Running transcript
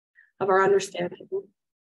of our understanding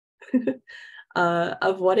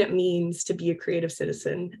of what it means to be a creative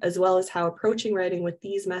citizen, as well as how approaching writing with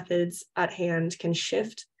these methods at hand can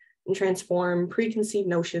shift and transform preconceived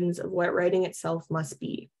notions of what writing itself must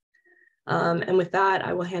be. And with that,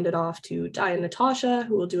 I will hand it off to Di and Natasha,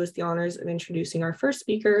 who will do us the honors of introducing our first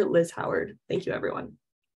speaker, Liz Howard. Thank you, everyone.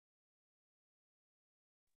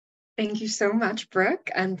 Thank you so much, Brooke,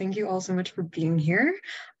 and thank you all so much for being here.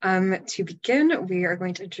 To begin, we are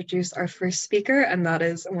going to introduce our first speaker, and that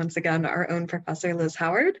is, once again, our own Professor Liz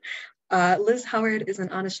Howard. Liz Howard is an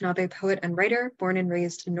Anishinaabe poet and writer, born and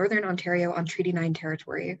raised in Northern Ontario on Treaty 9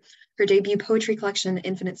 territory. Her debut poetry collection,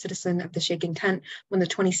 Infinite Citizen of the Shaking Tent, won the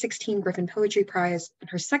 2016 Griffin Poetry Prize, and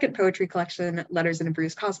her second poetry collection, Letters in a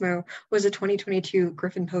Bruised Cosmo, was a 2022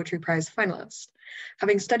 Griffin Poetry Prize finalist.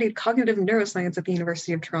 Having studied cognitive neuroscience at the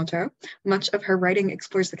University of Toronto, much of her writing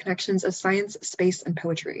explores the connections of science, space, and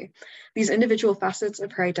poetry. These individual facets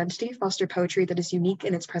of her identity foster poetry that is unique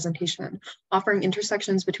in its presentation, offering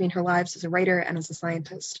intersections between her lives as a writer and as a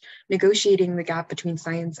scientist, negotiating the gap between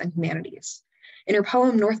science and humanities. In her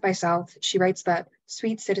poem, North by South, she writes that,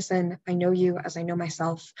 "Sweet citizen, I know you as I know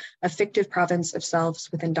myself, a fictive province of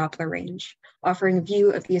selves within Doppler range," offering a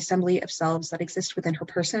view of the assembly of selves that exist within her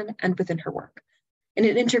person and within her work. In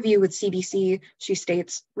an interview with CBC, she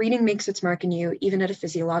states, "Reading makes its mark in you, even at a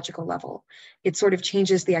physiological level. It sort of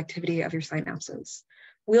changes the activity of your synapses."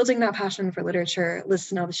 Wielding that passion for literature, Liz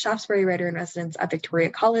is now the Shaftesbury Writer-in-Residence at Victoria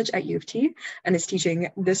College at U of T and is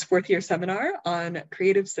teaching this fourth-year seminar on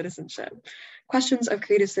creative citizenship. Questions of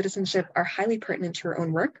creative citizenship are highly pertinent to her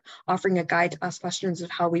own work, offering a guide to ask questions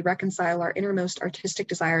of how we reconcile our innermost artistic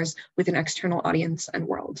desires with an external audience and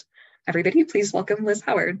world. Everybody, please welcome Liz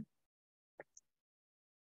Howard.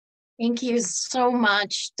 Thank you so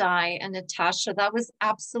much, Di and Natasha. That was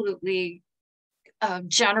absolutely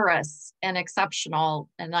generous and exceptional.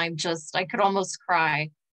 And I could almost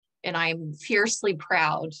cry. And I'm fiercely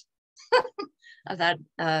proud of that.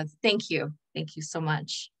 Thank you. Thank you so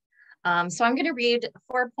much. So I'm going to read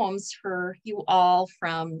 4 poems for you all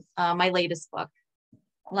from my latest book,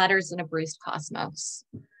 Letters in a Bruised Cosmos.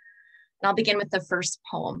 And I'll begin with the first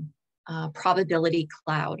poem, Probability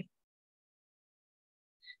Cloud.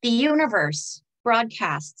 The universe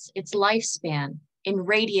broadcasts its lifespan in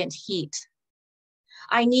radiant heat.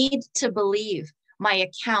 I need to believe my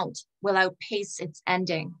account will outpace its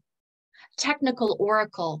ending. Technical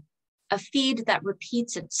oracle, a feed that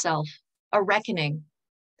repeats itself, a reckoning.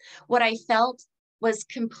 What I felt was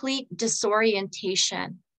complete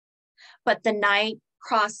disorientation, but the night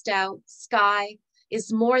crossed out sky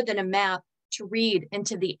is more than a map to read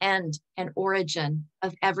into the end and origin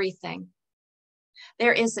of everything.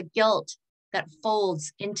 There is a guilt that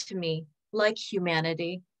folds into me like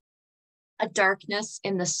humanity, a darkness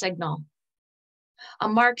in the signal. A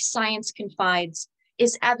mark science confides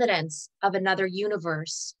is evidence of another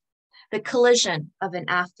universe, the collision of an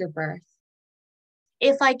afterbirth.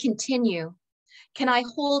 If I continue, can I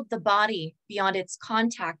hold the body beyond its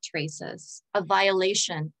contact traces of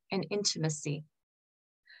violation and intimacy?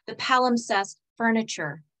 The palimpsest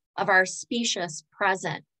furniture of our specious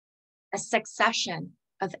present, a succession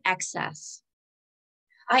of excess.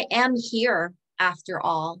 I am here, after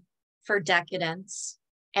all, for decadence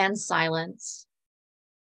and silence.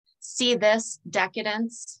 See this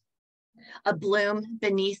decadence, a bloom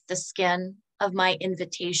beneath the skin of my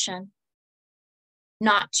invitation.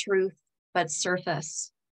 Not truth, but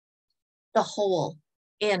surface, the hole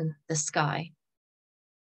in the sky.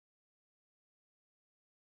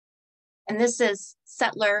 And this is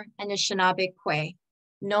Settler Anishinaabe Kwe,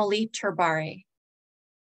 Noli Turbare.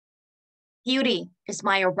 Beauty is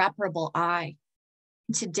my irreparable eye.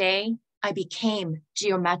 Today, I became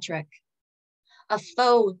geometric, a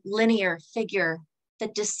faux linear figure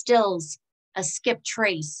that distills a skip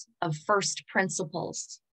trace of first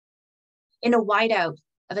principles. In a whiteout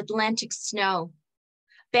of Atlantic snow,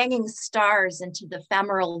 banging stars into the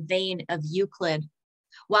ephemeral vein of Euclid,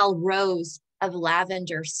 while rows of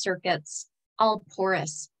lavender circuits, all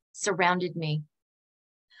porous, surrounded me.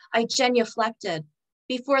 I genuflected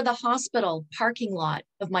before the hospital parking lot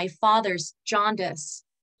of my father's jaundice,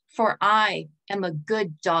 for I am a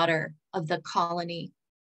good daughter of the colony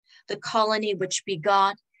which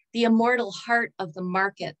begot the immortal heart of the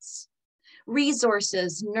markets.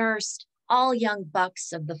 Resources nursed all young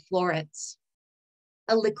bucks of the florets.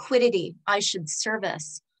 A liquidity I should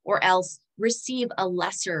service or else receive a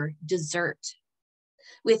lesser dessert.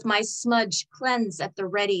 With my smudge cleanse at the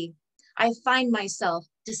ready, I find myself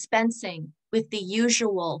dispensing with the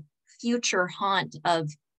usual future haunt of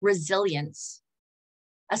resilience,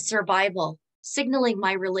 a survival signaling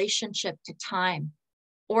my relationship to time,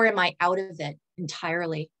 or am I out of it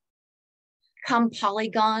entirely? Come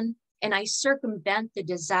polygon, and I circumvent the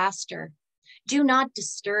disaster. Do not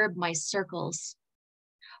disturb my circles.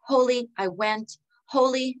 Holy I went,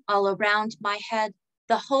 holy all around my head.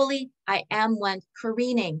 The holy I am went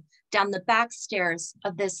careening down the back stairs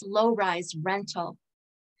of this low-rise rental,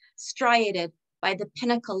 striated by the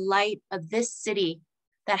pinnacle light of this city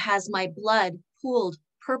that has my blood pooled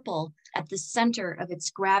purple at the center of its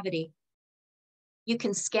gravity. You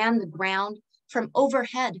can scan the ground from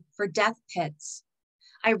overhead for death pits.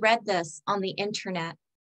 I read this on the internet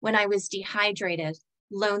when I was dehydrated,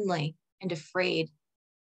 lonely, and afraid.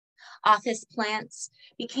 Office plants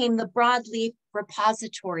became the broadleaf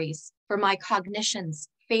repositories for my cognition's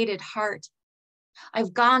faded heart.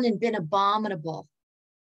 I've gone and been abominable.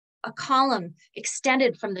 A column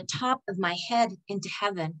extended from the top of my head into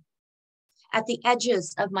heaven. At the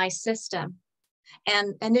edges of my system,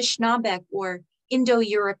 an Anishinaabeg or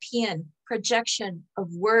Indo-European projection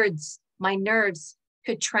of words my nerves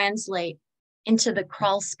could translate into the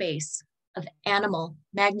crawl space of animal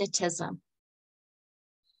magnetism.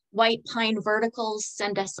 White pine verticals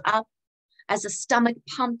send us up as a stomach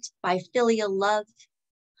pumped by filial love.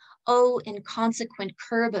 Oh, inconsequent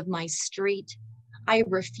curb of my street, I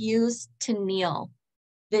refuse to kneel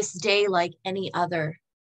this day like any other.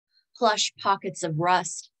 Plush pockets of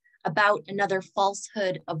rust about another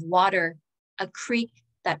falsehood of water, a creek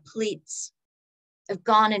that pleats. I've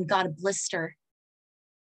gone and got a blister.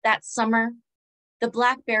 That summer, the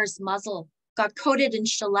black bear's muzzle got coated in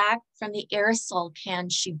shellac from the aerosol can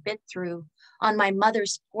she bit through on my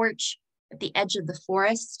mother's porch at the edge of the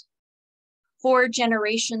forest. 4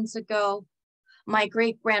 generations ago, my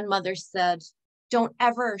great-grandmother said, "Don't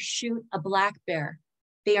ever shoot a black bear.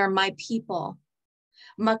 They are my people."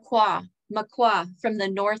 Makwa from the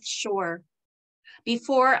North Shore.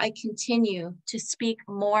 Before I continue to speak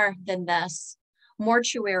more than this,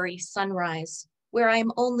 mortuary sunrise, where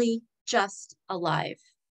I'm only just alive.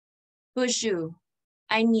 Bonjour,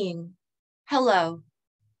 I mean, hello,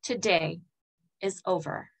 today is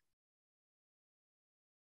over.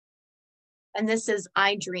 And this is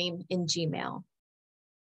I Dream in Gmail.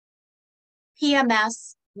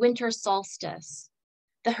 PMS, winter solstice,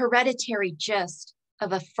 the hereditary gist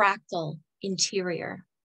of a fractal interior.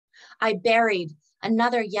 I buried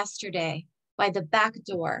another yesterday by the back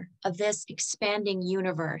door of this expanding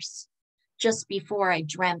universe just before I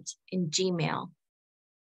dreamt in Gmail.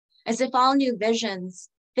 As if all new visions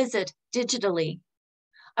visit digitally,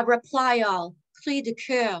 a reply all cri de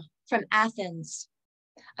coeur from Athens,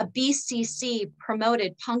 a BCC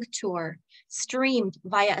promoted punk tour streamed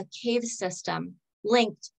via a cave system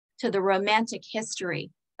linked to the romantic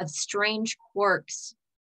history of strange quirks,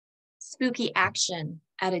 spooky action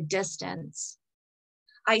at a distance.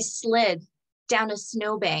 I slid down a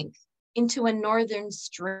snowbank into a northern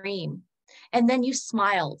stream, and then you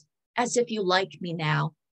smiled as if you like me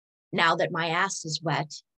now that my ass is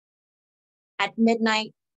wet. At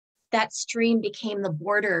midnight, that stream became the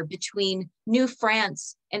border between New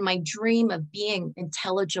France and my dream of being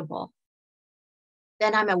intelligible.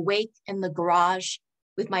 Then I'm awake in the garage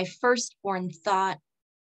with my firstborn thought,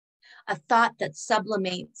 a thought that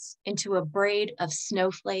sublimates into a braid of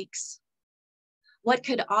snowflakes. What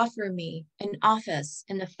could offer me an office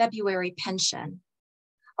in the February pension,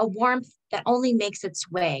 a warmth that only makes its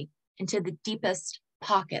way into the deepest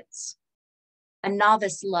pockets, a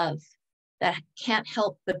novice love that can't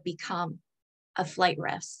help but become a flight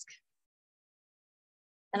risk.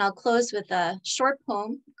 And I'll close with a short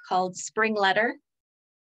poem called Spring Letter.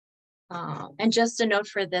 And just a note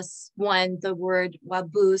for this one, the word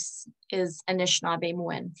waboose is Anishinaabe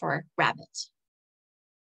Muin for rabbit.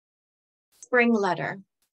 Spring Letter.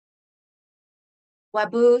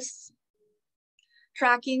 Waboose,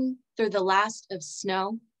 tracking through the last of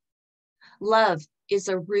snow. Love is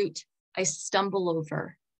a route I stumble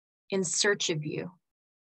over in search of you.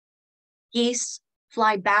 Geese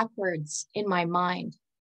fly backwards in my mind.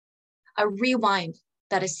 A rewind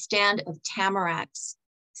that a stand of tamaracks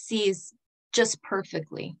sees just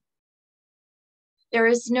perfectly. There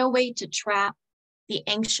is no way to trap the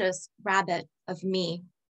anxious rabbit of me,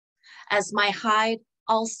 as my hide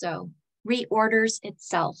also reorders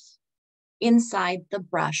itself inside the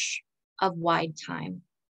brush of wide time.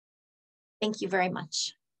 Thank you very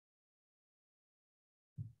much.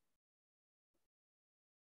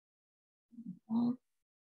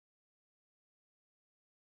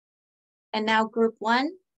 And now group 1,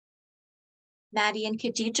 Maddie and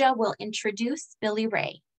Khadija will introduce Billy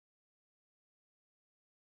Ray.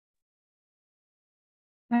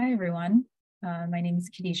 Hi, everyone. My name is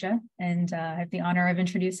Khadija, and I have the honor of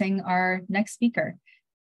introducing our next speaker.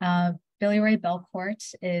 Billy Ray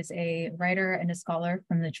Belcourt is a writer and a scholar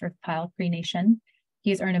from the Driftpile Cree Nation. He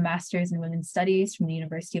has earned a master's in women's studies from the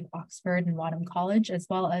University of Oxford and Wadham College, as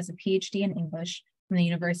well as a PhD in English from the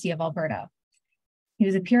University of Alberta. He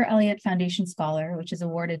was a Pierre Elliott Foundation Scholar, which is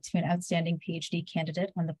awarded to an outstanding PhD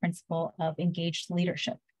candidate on the principle of engaged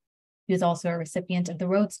leadership. He was also a recipient of the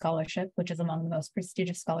Rhodes Scholarship, which is among the most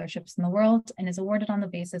prestigious scholarships in the world, and is awarded on the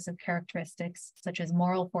basis of characteristics such as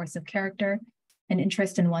moral force of character, an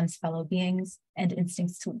interest in one's fellow beings, and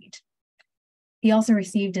instincts to lead. He also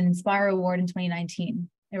received an Inspire Award in 2019.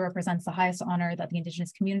 It represents the highest honor that the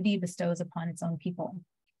Indigenous community bestows upon its own people.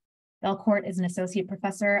 Belcourt is an associate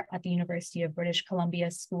professor at the University of British Columbia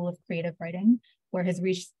School of Creative Writing, where his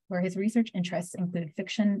research interests include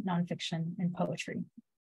fiction, nonfiction, and poetry.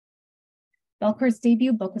 Belcourt's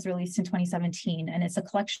debut book was released in 2017, and it's a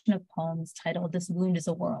collection of poems titled This Wound is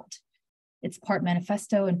a World. It's part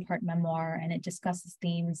manifesto and part memoir, and it discusses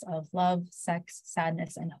themes of love, sex,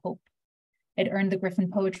 sadness, and hope. It earned the Griffin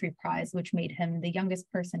Poetry Prize, which made him the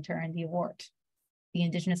youngest person to earn the award. The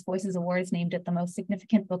Indigenous Voices Awards named it the most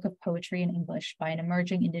significant book of poetry in English by an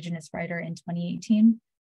emerging Indigenous writer in 2018,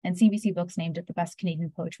 and CBC Books named it the best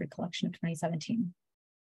Canadian poetry collection of 2017.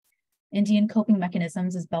 Indian Coping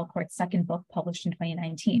Mechanisms is Belcourt's second book, published in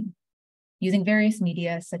 2019. Using various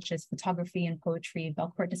media, such as photography and poetry,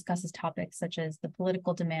 Belcourt discusses topics such as the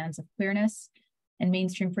political demands of queerness and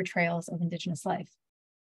mainstream portrayals of Indigenous life.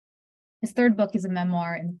 His third book is a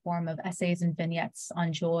memoir in the form of essays and vignettes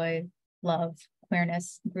on joy, love,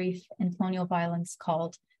 queerness, grief, and colonial violence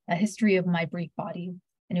called A History of My Brief Body,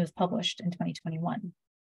 and it was published in 2021.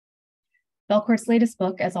 Belcourt's latest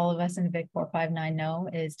book, as all of us in Vic 459 know,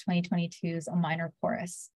 is 2022's A Minor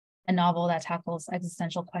Chorus, a novel that tackles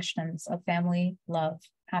existential questions of family, love,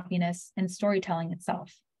 happiness, and storytelling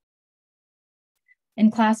itself.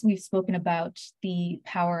 In class, we've spoken about the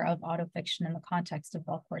power of autofiction in the context of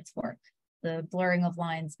Belcourt's work, the blurring of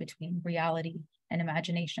lines between reality and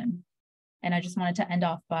imagination. And I just wanted to end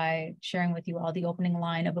off by sharing with you all the opening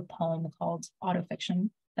line of a poem called Autofiction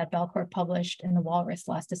that Belcourt published in The Walrus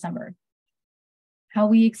last December. How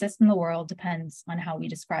we exist in the world depends on how we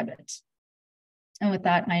describe it. And with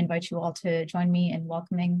that, I invite you all to join me in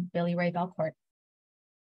welcoming Billy Ray Belcourt.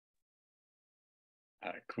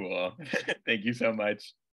 Cool. Thank you so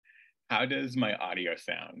much. How does my audio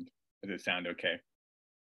sound? Does it sound okay?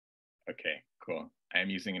 Okay, cool. I'm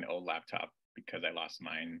using an old laptop because I lost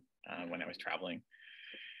mine when I was traveling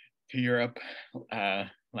to Europe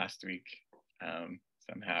last week.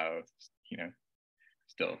 Somehow,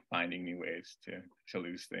 still finding new ways to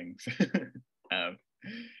lose things.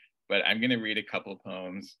 But I'm gonna read a couple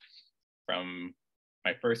poems from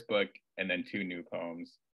my first book and then two new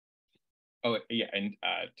poems. Oh yeah, and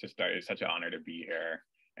to start, it's such an honor to be here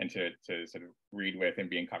and to sort of read with and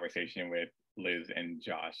be in conversation with Liz and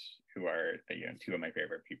Josh, who are two of my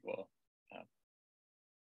favorite people.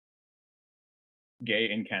 Gay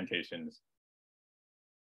incantations.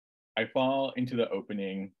 I fall into the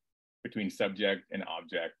opening between subject and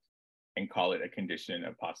object and call it a condition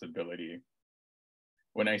of possibility.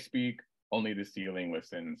 When I speak, only the ceiling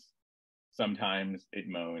listens. Sometimes it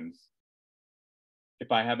moans.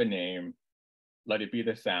 If I have a name, let it be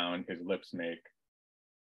the sound his lips make.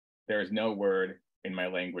 There is no word in my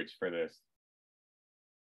language for this.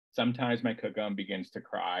 Sometimes my kugum begins to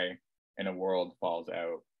cry and a world falls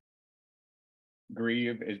out.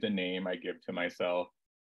 Grieve is the name I give to myself.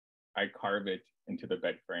 I carve it into the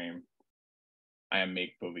bed frame. I am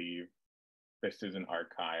make-believe. This is an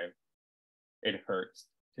archive. It hurts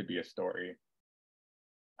to be a story.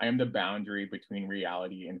 I am the boundary between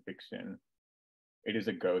reality and fiction. It is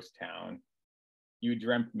a ghost town. You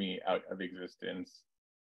dreamt me out of existence.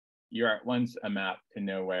 You are at once a map to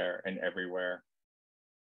nowhere and everywhere.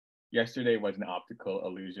 Yesterday was an optical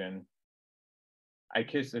illusion. I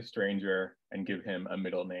kiss a stranger and give him a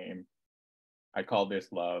middle name. I call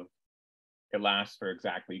this love. It lasts for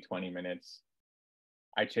exactly 20 minutes.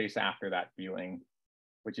 I chase after that feeling,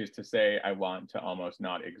 which is to say I want to almost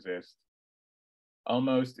not exist.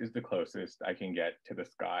 Almost is the closest I can get to the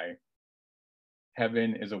sky.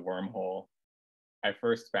 Heaven is a wormhole. I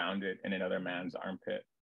first found it in another man's armpit.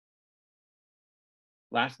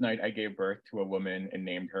 Last night I gave birth to a woman and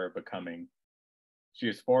named her Becoming. She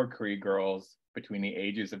has 4 Cree girls between the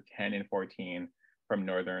ages of 10 and 14 from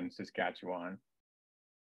northern Saskatchewan.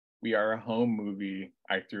 We are a home movie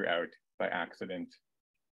I threw out by accident.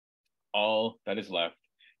 All that is left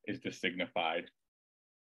is the signified.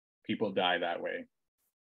 People die that way.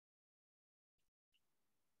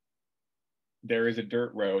 There is a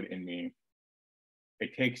dirt road in me.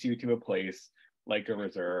 It takes you to a place like a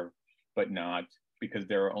reserve, but not, because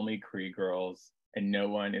there are only Cree girls and no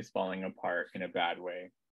one is falling apart in a bad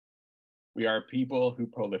way. We are people who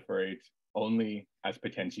proliferate only as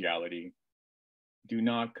potentiality. Do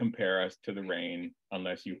not compare us to the rain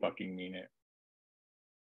unless you fucking mean it.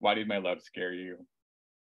 Why did my love scare you?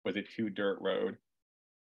 Was it too dirt road?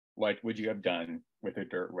 What would you have done with a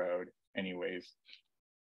dirt road anyways?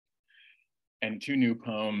 And two new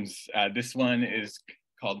poems. This one is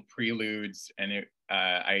called Preludes, and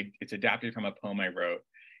it's adapted from a poem I wrote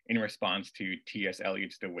in response to T.S.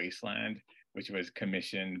 Eliot's The Wasteland, which was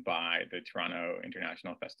commissioned by the Toronto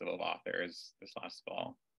International Festival of Authors this last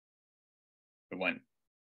fall. The one.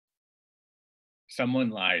 Someone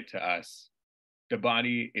lied to us. The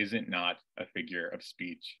body isn't not a figure of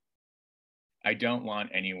speech. I don't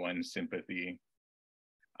want anyone's sympathy.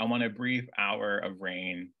 I want a brief hour of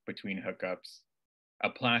rain between hookups, a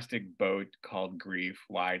plastic boat called grief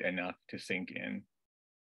wide enough to sink in.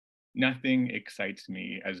 Nothing excites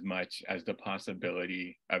me as much as the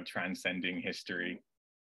possibility of transcending history.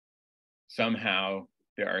 Somehow,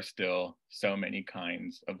 there are still so many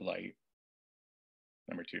kinds of light.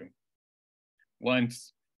 Number two.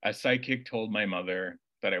 Once, a psychic told my mother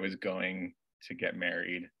that I was going to get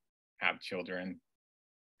married, have children.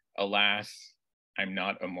 Alas, I'm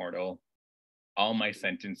not immortal. All my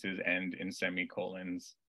sentences end in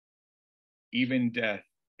semicolons. Even death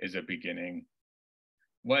is a beginning.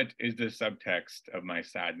 What is the subtext of my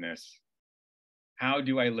sadness? How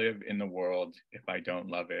do I live in the world if I don't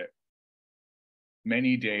love it?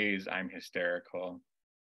 Many days I'm hysterical.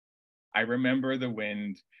 I remember the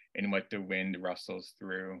wind and what the wind rustles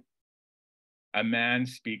through. A man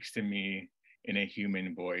speaks to me in a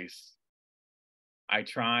human voice. I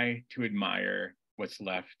try to admire what's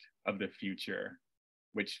left of the future,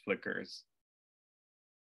 which flickers.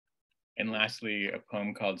 And lastly, a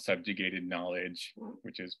poem called Subjugated Knowledge,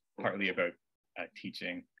 which is partly about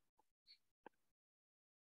teaching.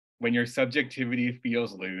 When your subjectivity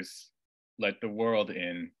feels loose, let the world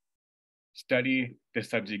in. Study the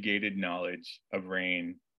subjugated knowledge of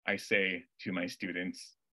rain, I say to my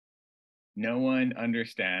students. No one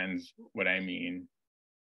understands what I mean.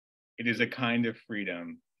 It is a kind of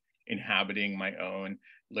freedom, inhabiting my own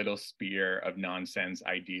little sphere of nonsense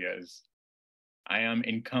ideas. I am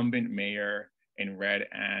incumbent mayor and red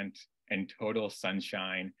ant and total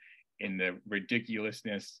sunshine in the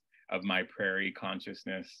ridiculousness of my prairie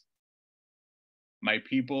consciousness. My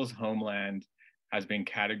people's homeland has been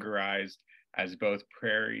categorized as both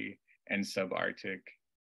prairie and subarctic,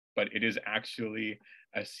 but it is actually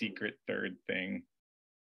a secret third thing.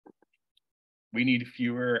 We need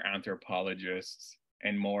fewer anthropologists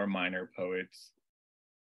and more minor poets.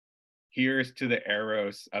 Here's to the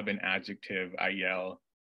eros of an adjective, I yell.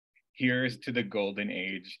 Here's to the golden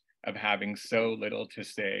age of having so little to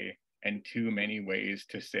say and too many ways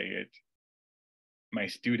to say it. My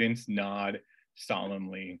students nod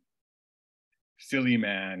solemnly. Silly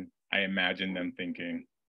man, I imagine them thinking.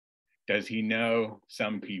 Does he know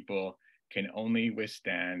some people can only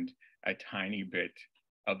withstand a tiny bit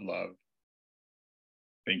of love?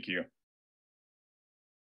 Thank you.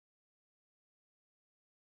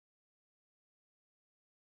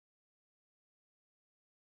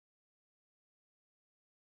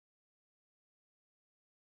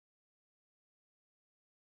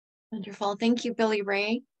 Wonderful. Thank you, Billy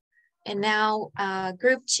Ray. And now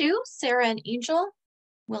group two, Sarah and Angel,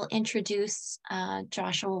 will introduce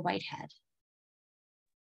Joshua Whitehead.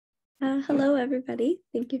 Hello, everybody.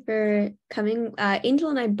 Thank you for coming. Angel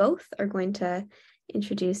and I both are going to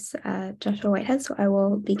introduce Joshua Whitehead, so I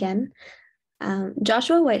will begin.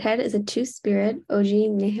 Joshua Whitehead is a two-spirit Oji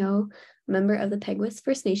Neho member of the Peguis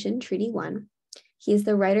First Nation, Treaty 1. He is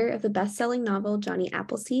the writer of the best-selling novel Johnny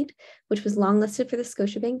Appleseed, which was longlisted for the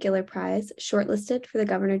Scotiabank Giller Prize, shortlisted for the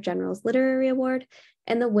Governor General's Literary Award,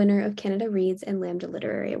 and the winner of Canada Reads and Lambda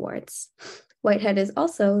Literary Awards. Whitehead is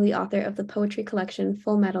also the author of the poetry collection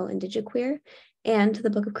Full Metal Indigiqueer and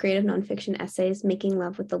the book of creative nonfiction essays Making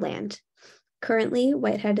Love with the Land. Currently,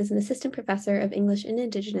 Whitehead is an assistant professor of English and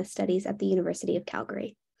Indigenous Studies at the University of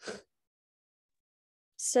Calgary.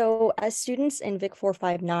 So as students in Vic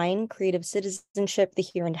 459, Creative Citizenship, The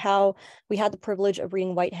Here and How, we had the privilege of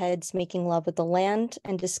reading Whitehead's Making Love with the Land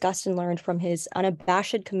and discussed and learned from his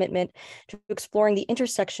unabashed commitment to exploring the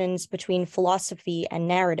intersections between philosophy and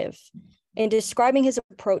narrative. In describing his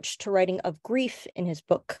approach to writing of grief in his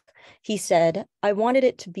book, he said, I wanted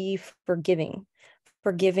it to be forgiving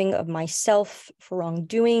of myself for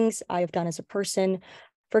wrongdoings I have done as a person,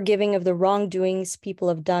 forgiving of the wrongdoings people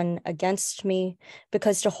have done against me,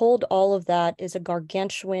 because to hold all of that is a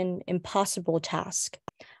gargantuan, impossible task.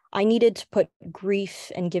 I needed to put grief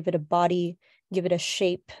and give it a body, give it a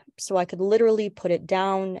shape, so I could literally put it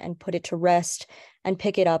down and put it to rest and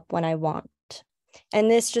pick it up when I want.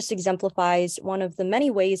 And this just exemplifies one of the many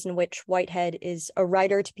ways in which Whitehead is a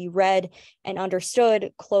writer to be read and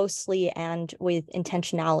understood closely and with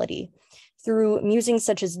intentionality. Through musings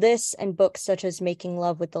such as this and books such as Making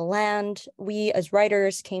Love with the Land, we as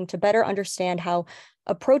writers came to better understand how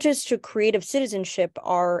approaches to creative citizenship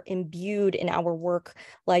are imbued in our work,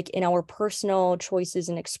 like in our personal choices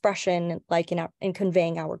and expression, like in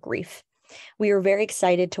conveying our grief. We are very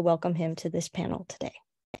excited to welcome him to this panel today.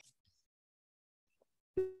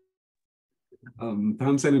 Hi,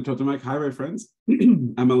 my friends.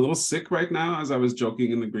 I'm a little sick right now, as I was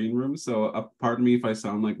joking in the green room, so pardon me if I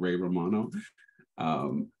sound like Ray Romano.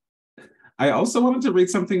 I also wanted to read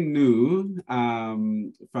something new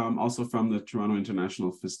from the Toronto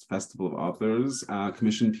International Festival of Authors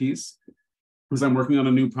commission piece, because I'm working on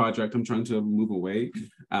a new project. I'm trying to move away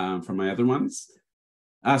from my other ones.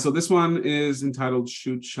 So this one is entitled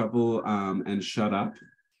Shoot, Shovel, and Shut Up,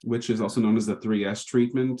 which is also known as the 3S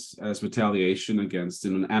treatment as retaliation against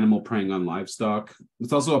an animal preying on livestock.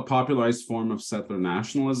 It's also a popularized form of settler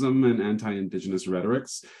nationalism and anti-Indigenous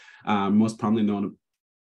rhetorics, most prominent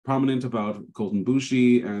about Golden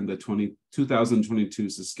Bushi and the 2022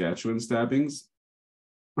 Saskatchewan stabbings.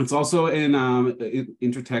 It's also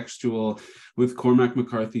intertextual with Cormac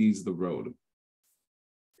McCarthy's The Road.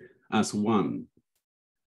 As one,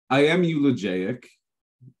 I am eulogiac.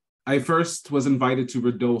 I first was invited to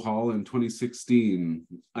Rideau Hall in 2016.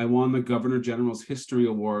 I won the Governor General's History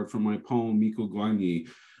Award for my poem Miko Guanyi,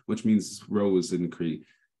 which means rose in Cree.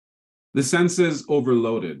 The senses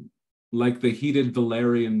overloaded, like the heated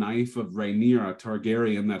Valerian knife of Rhaenyra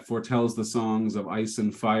Targaryen that foretells the songs of ice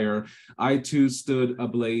and fire. I too stood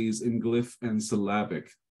ablaze in glyph and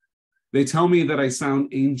syllabic. They tell me that I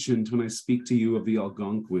sound ancient when I speak to you of the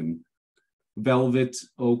Algonquin. Velvet,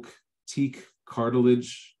 oak, teak,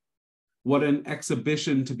 cartilage. What an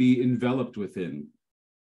exhibition to be enveloped within.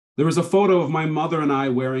 There was a photo of my mother and I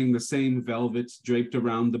wearing the same velvet draped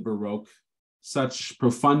around the Baroque, such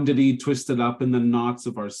profundity twisted up in the knots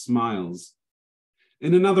of our smiles.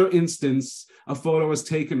 In another instance, a photo was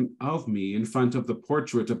taken of me in front of the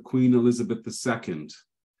portrait of Queen Elizabeth II,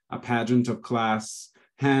 a pageant of class,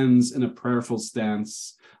 hands in a prayerful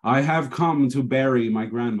stance. I have come to bury my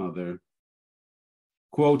grandmother.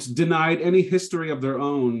 Quote, denied any history of their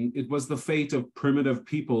own, it was the fate of primitive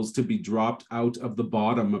peoples to be dropped out of the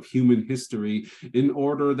bottom of human history in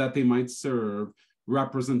order that they might serve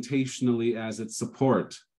representationally as its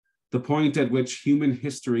support, the point at which human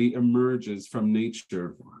history emerges from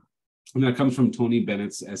nature. And that comes from Tony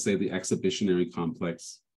Bennett's essay, The Exhibitionary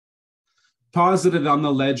Complex. Posited on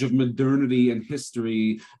the ledge of modernity and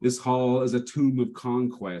history, this hall is a tomb of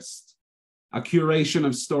conquest, a curation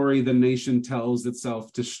of story the nation tells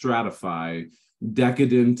itself to stratify,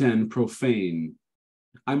 decadent and profane.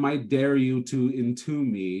 I might dare you to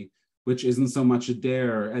entomb me, which isn't so much a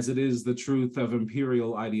dare as it is the truth of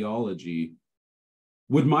imperial ideology.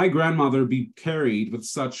 Would my grandmother be carried with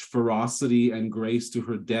such ferocity and grace to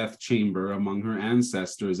her death chamber among her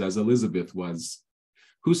ancestors as Elizabeth was,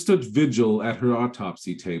 who stood vigil at her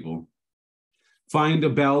autopsy table? Find a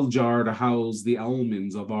bell jar to house the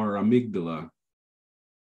almonds of our amygdala.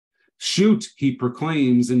 Shoot, he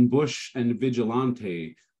proclaims in Bush and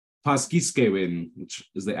Vigilante. Pasquiskewin, which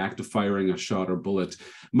is the act of firing a shot or bullet,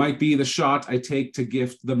 might be the shot I take to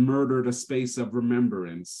gift the murdered a space of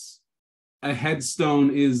remembrance. A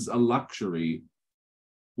headstone is a luxury.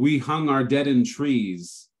 We hung our dead in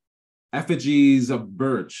trees, effigies of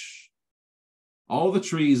birch. All the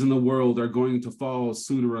trees in the world are going to fall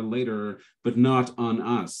sooner or later, but not on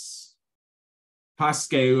us.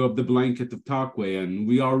 Paskeu of the blanket of Takwean,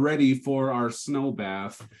 we are ready for our snow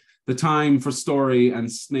bath. The time for story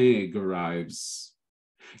and snag arrives.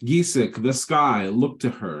 Gisik, the sky, look to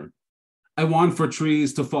her. I want for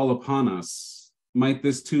trees to fall upon us. Might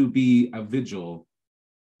this too be a vigil?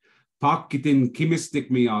 Pakitin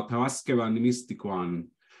kimistik mi al tawaskewan mistikwan.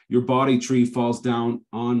 Your body tree falls down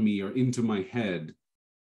on me or into my head.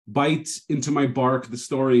 Bite into my bark the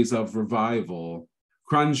stories of revival.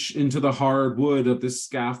 Crunch into the hard wood of this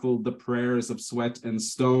scaffold the prayers of sweat and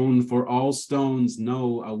stone, for all stones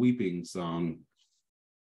know a weeping song.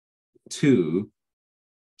 2.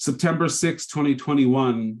 September 6,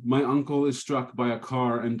 2021, my uncle is struck by a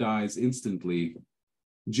car and dies instantly.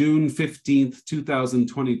 June 15th,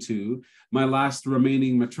 2022, my last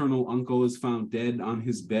remaining maternal uncle is found dead on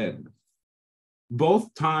his bed.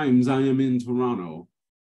 Both times I am in Toronto.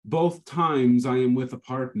 Both times I am with a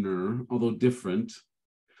partner, although different.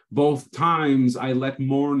 Both times I let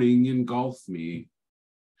mourning engulf me.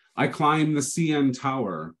 I climb the CN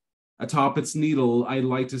Tower. Atop its needle, I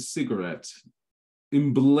light a cigarette.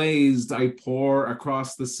 Emblazed, I pour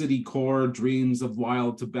across the city core dreams of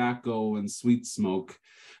wild tobacco and sweet smoke,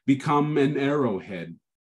 become an arrowhead.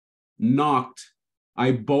 Knocked,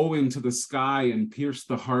 I bow into the sky and pierce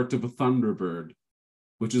the heart of a thunderbird,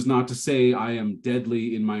 which is not to say I am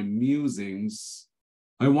deadly in my musings.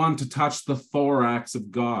 I want to touch the thorax of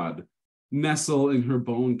God, nestle in her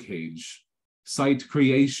bone cage, sight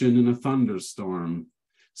creation in a thunderstorm,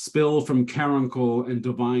 spill from caruncle and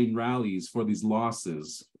divine rallies for these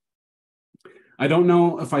losses. I don't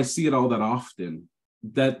know if I see it all that often,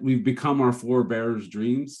 that we've become our forebears'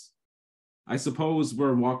 dreams. I suppose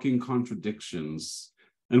we're walking contradictions,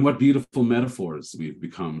 and what beautiful metaphors we've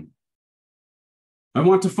become. I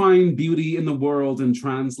want to find beauty in the world and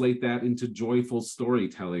translate that into joyful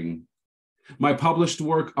storytelling. My published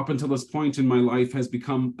work up until this point in my life has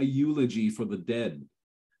become a eulogy for the dead,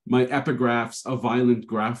 my epigraphs a violent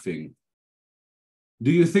graphing.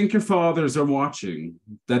 Do you think your fathers are watching,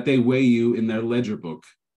 that they weigh you in their ledger book?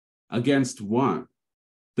 Against what?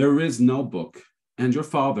 There is no book, and your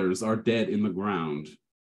fathers are dead in the ground,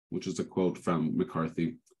 which is a quote from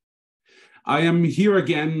McCarthy. I am here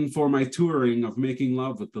again for my touring of making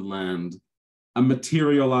love with the land, a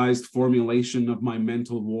materialized formulation of my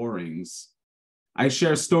mental warrings. I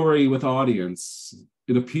share story with audience.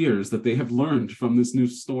 It appears that they have learned from this new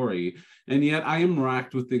story, and yet I am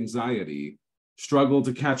racked with anxiety, struggle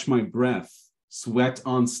to catch my breath, sweat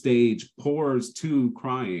on stage, pores too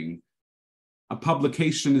crying. A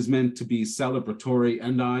publication is meant to be celebratory,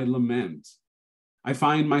 and I lament. I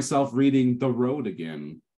find myself reading The Road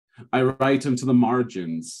again. I write into the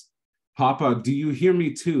margins, Papa, do you hear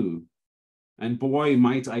me too? And boy,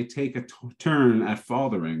 might I take a turn at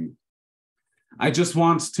fathering. I just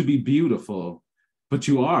want to be beautiful, but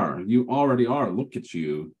you already are, look at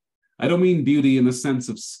you. I don't mean beauty in the sense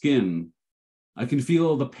of skin. I can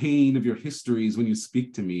feel the pain of your histories when you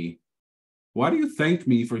speak to me. Why do you thank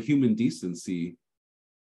me for human decency?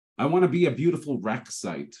 I want to be a beautiful wreck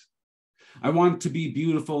site. I want to be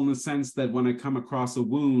beautiful in the sense that when I come across a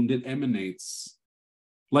wound, it emanates.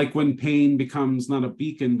 Like when pain becomes not a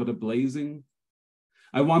beacon, but a blazing.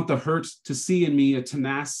 I want the hurt to see in me a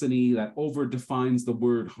tenacity that over-defines the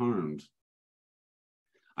word harmed.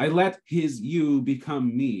 I let his you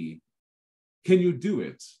become me. Can you do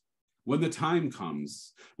it? When the time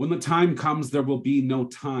comes, there will be no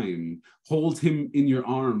time. Hold him in your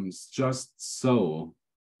arms, just so.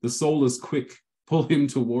 The soul is quick. Pull him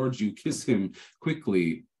towards you, kiss him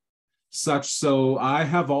quickly. Such so, I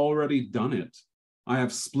have already done it. I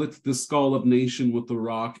have split the skull of nation with the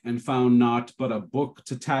rock and found naught but a book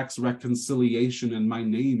to tax reconciliation and my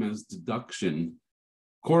name as deduction.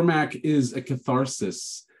 Cormac is a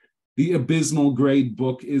catharsis. The abysmal grade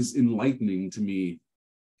book is enlightening to me.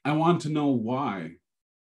 I want to know why.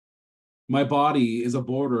 My body is a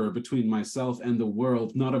border between myself and the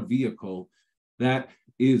world, not a vehicle. That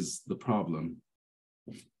is the problem.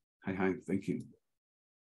 Hi, thank you.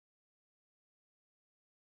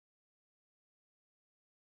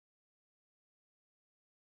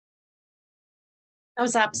 That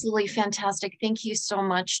was absolutely fantastic. Thank you so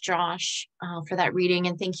much, Josh, for that reading.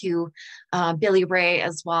 And thank you, Billy Ray,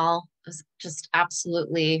 as well. It was just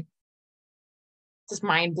absolutely, just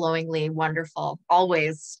mind-blowingly wonderful,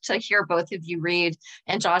 always, to hear both of you read.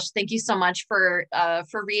 And Josh, thank you so much for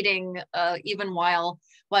reading, even while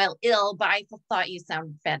ill, but I thought you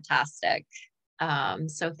sounded fantastic.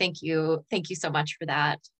 So thank you so much for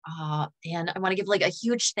that. And I want to give like a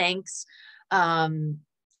huge thanks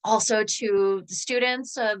also to the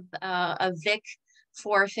students of Vic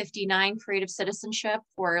 459 Creative Citizenship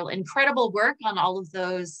for incredible work on all of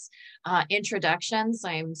those introductions.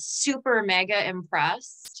 I'm super mega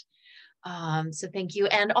impressed. So thank you.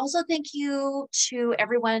 And also thank you to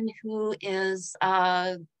everyone who is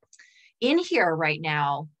in here right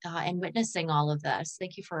now and witnessing all of this.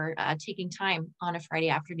 Thank you for taking time on a Friday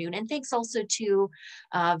afternoon. And thanks also to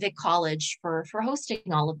Vic College for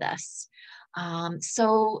hosting all of this.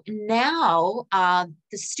 So now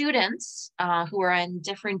the students who are in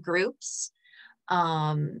different groups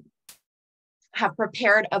have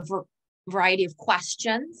prepared a variety of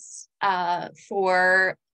questions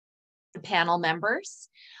for the panel members.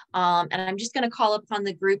 And I'm just going to call upon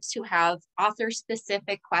the groups who have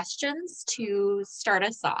author-specific questions to start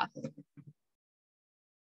us off.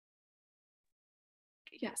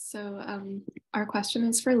 Yes, so our question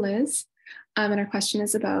is for Liz, and our question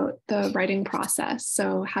is about the writing process.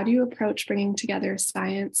 So how do you approach bringing together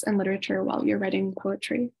science and literature while you're writing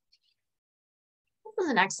poetry? This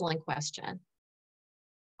is an excellent question.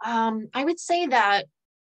 I would say that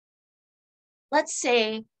let's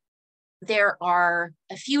say there are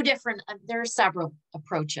a few different, there are several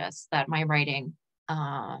approaches that my writing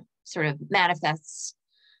sort of manifests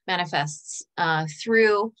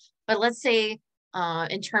through. But let's say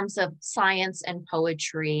in terms of science and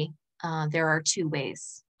poetry, there are two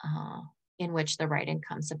ways in which the writing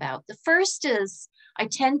comes about. The first is I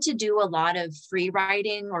tend to do a lot of free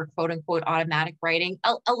writing or quote unquote automatic writing,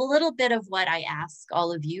 a little bit of what I ask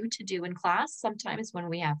all of you to do in class sometimes when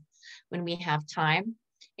we have time.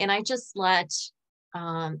 And I just let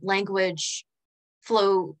language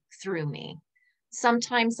flow through me.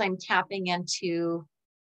 Sometimes I'm tapping into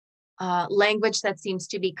language that seems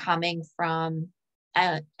to be coming from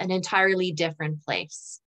an entirely different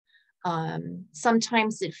place.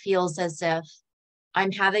 Sometimes it feels as if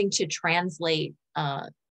I'm having to translate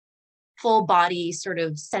full body sort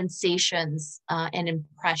of sensations and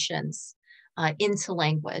impressions into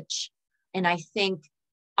language. And I think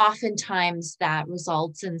oftentimes that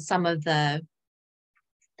results in some of the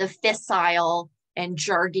fissile and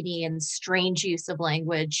jargony and strange use of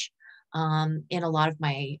language in a lot of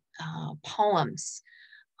my poems.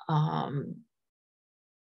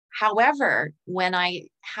 However, when I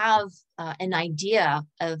have an idea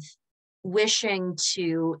of wishing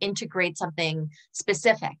to integrate something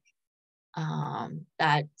specific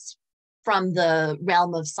that's from the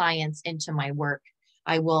realm of science into my work,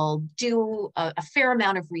 I will do a fair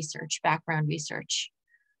amount of research, background research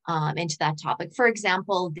into that topic. For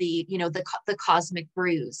example, the cosmic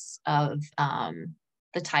bruise of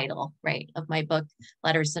the title, right, of my book,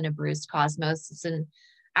 Letters in a Bruised Cosmos. It's an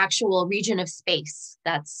actual region of space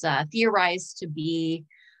that's theorized to be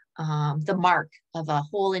the mark of a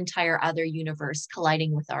whole entire other universe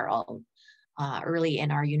colliding with our own early in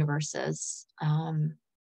our universe's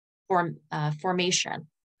formation.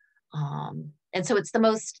 And so it's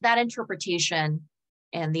that interpretation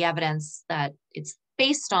and the evidence that it's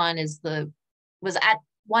based on was at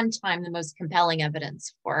one time the most compelling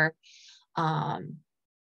evidence for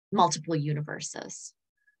multiple universes.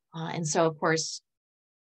 And so, of course,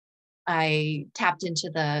 I tapped into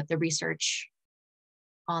the research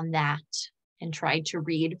on that and tried to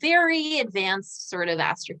read very advanced sort of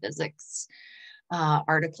astrophysics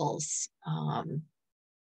articles.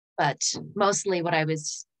 But mostly what I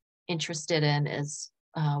was interested in is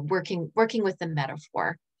working with the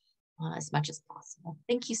metaphor as much as possible.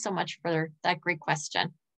 Thank you so much for that great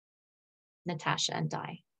question, Natasha and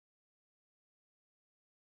Di.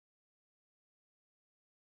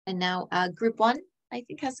 And now group one, I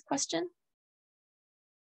think, has a question.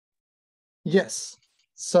 Yes.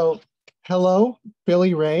 So, hello,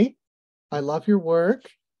 Billy Ray. I love your work.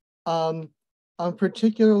 I'm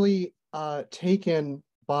particularly taken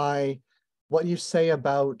by what you say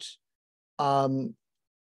about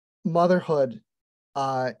motherhood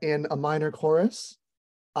in a minor chorus.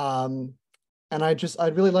 And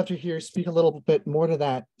I'd really love to hear you speak a little bit more to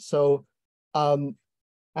that. So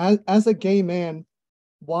as a gay man,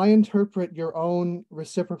 why interpret your own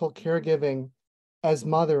reciprocal caregiving as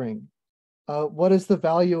mothering? What is the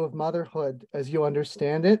value of motherhood as you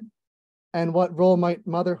understand it? And what role might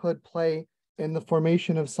motherhood play in the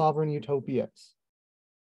formation of sovereign utopias?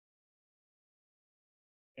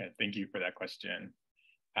 Yeah, thank you for that question.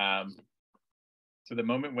 So the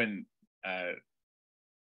moment when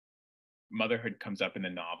motherhood comes up in the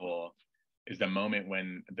novel is the moment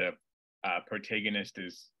when the protagonist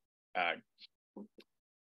is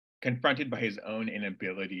confronted by his own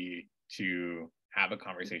inability to have a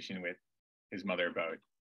conversation with his mother about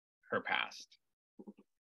her past.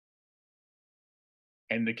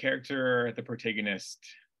 And the character, the protagonist,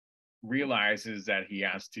 realizes that he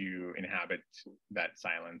has to inhabit that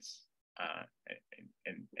silence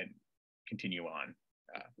and continue on.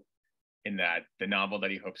 In that the novel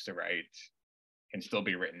that he hopes to write can still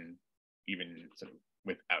be written even sort of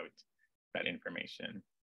without that information,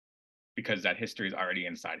 because that history is already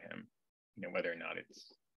inside him, whether or not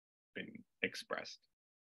it's been expressed.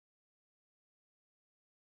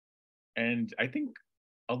 And I think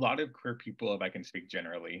a lot of queer people, if I can speak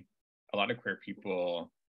generally, a lot of queer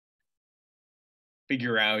people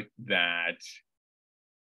figure out that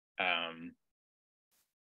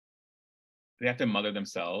they have to mother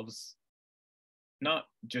themselves, not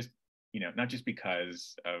just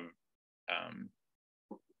because of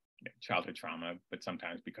childhood trauma, but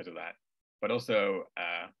sometimes because of that, but also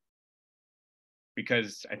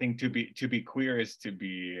because I think to be queer is to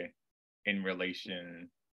be in relation,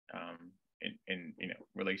 in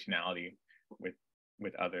relationality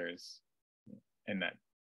with others, and that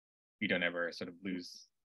you don't ever sort of lose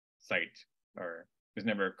sight, or does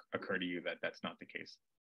never occur to you that that's not the case.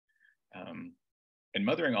 And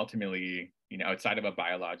mothering ultimately outside of a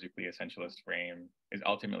biologically essentialist frame, is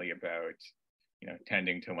ultimately about,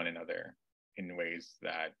 tending to one another in ways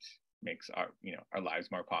that makes our lives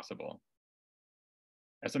more possible.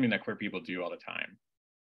 That's something that queer people do all the time.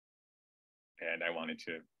 And I wanted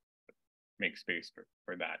to make space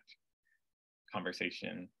for that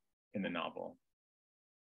conversation in the novel.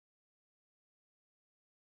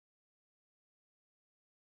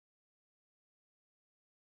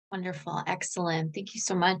 Wonderful, excellent. Thank you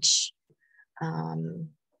so much,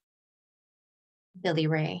 Billy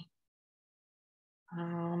Ray.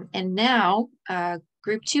 And now,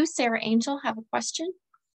 group 2, Sarah Angel, have a question?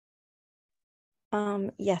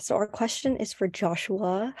 Yes, so our question is for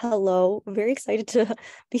Joshua. Hello, very excited to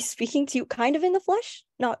be speaking to you kind of in the flesh,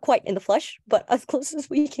 not quite in the flesh, but as close as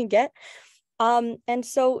we can get. And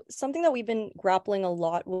so something that we've been grappling a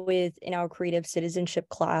lot with in our creative citizenship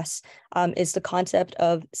class is the concept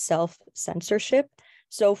of self-censorship.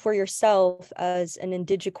 So for yourself as an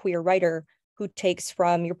Indigenous queer writer who takes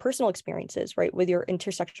from your personal experiences, right, with your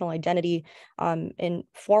intersectional identity in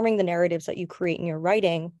forming the narratives that you create in your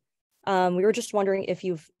writing, we were just wondering if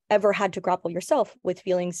you've ever had to grapple yourself with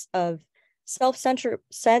feelings of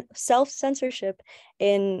self-censorship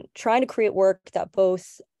in trying to create work that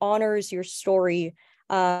both honors your story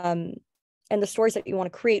and the stories that you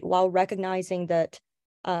want to create, while recognizing that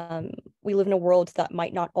we live in a world that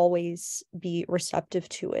might not always be receptive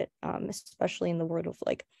to it, especially in the world of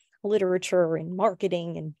like literature and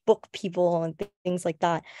marketing and book people and things like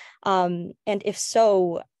that. And if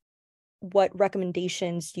so, what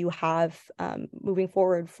recommendations do you have moving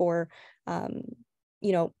forward for,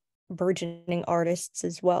 burgeoning artists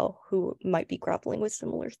as well who might be grappling with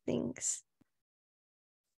similar things?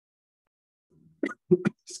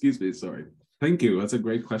 Excuse me, sorry. Thank you. That's a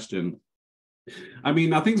great question. I mean,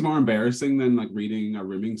 nothing's more embarrassing than like reading a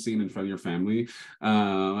rimming scene in front of your family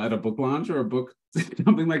at a book launch or a book,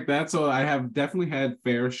 something like that. So I have definitely had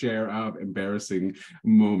fair share of embarrassing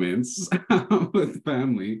moments with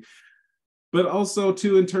family. But also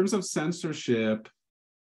too, in terms of censorship,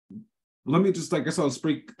 let me just, I guess I'll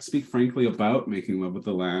speak frankly about making love with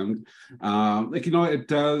the land. It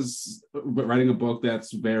does, writing a book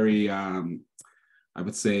that's very, I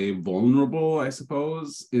would say, vulnerable, I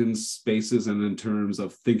suppose, in spaces and in terms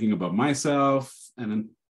of thinking about myself and in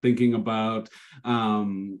thinking about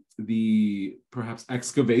the perhaps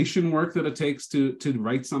excavation work that it takes to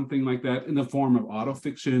write something like that in the form of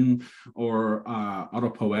autofiction or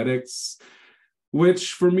autopoetics,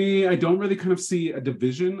 which for me, I don't really kind of see a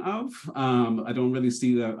division of. I don't really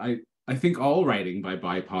see that. I think all writing by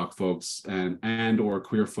BIPOC folks and or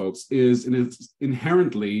queer folks is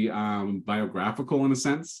inherently biographical in a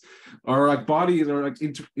sense, or like bodies are like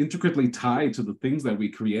intricately tied to the things that we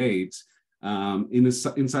create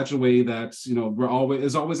in such a way that,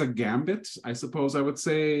 there's always a gambit, I suppose I would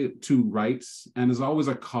say, to write, and there's always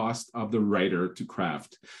a cost of the writer to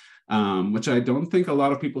craft. Which I don't think a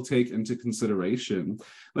lot of people take into consideration.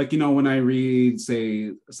 Like, when I read,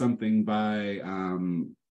 say, something by,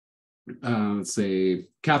 say,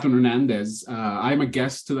 Catherine Hernandez, I'm a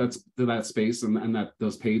guest to that space and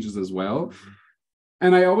those pages as well.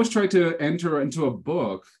 And I always try to enter into a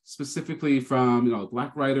book specifically from,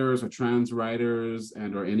 Black writers or trans writers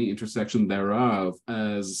and or any intersection thereof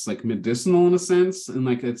as like medicinal in a sense. And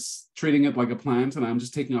like it's treating it like a plant and I'm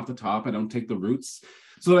just taking off the top. I don't take the roots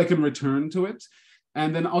so that I can return to it.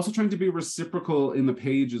 And then also trying to be reciprocal in the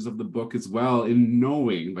pages of the book as well, in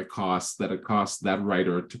knowing the cost that it costs that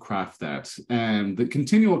writer to craft that, and the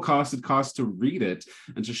continual cost it costs to read it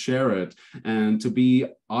and to share it and to be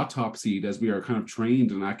autopsied as we are kind of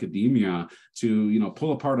trained in academia to,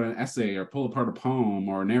 pull apart an essay or pull apart a poem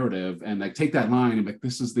or a narrative and like take that line and like,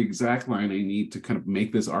 this is the exact line I need to kind of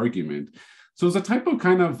make this argument. So it's a type of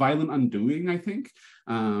kind of violent undoing, I think,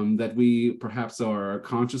 that we perhaps are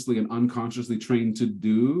consciously and unconsciously trained to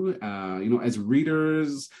do, as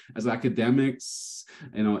readers, as academics,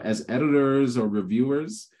 as editors or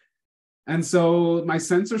reviewers. And so my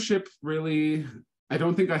censorship really, I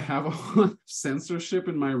don't think I have a lot of censorship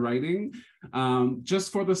in my writing,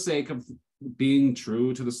 just for the sake of being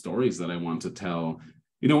true to the stories that I want to tell.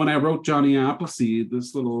 When I wrote Johnny Appleseed,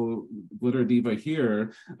 this little glitter diva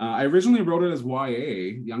here, I originally wrote it as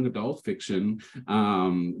YA, young adult fiction,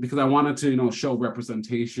 because I wanted to, show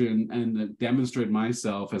representation and demonstrate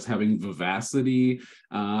myself as having vivacity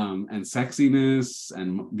and sexiness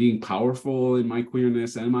and being powerful in my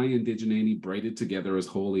queerness and my indigeneity braided together as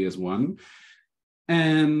wholly as one.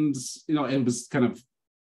 And, it was kind of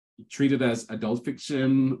treated as adult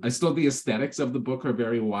fiction. The aesthetics of the book are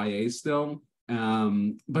very YA still.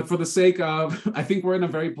 But for the sake of, I think we're in a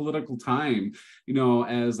very political time, you know,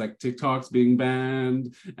 as like TikTok's being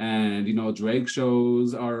banned and, you know, drag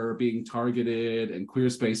shows are being targeted and queer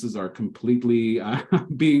spaces are completely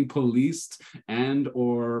being policed and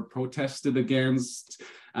or protested against.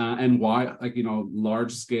 And why, like, you know,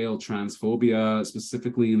 large scale transphobia,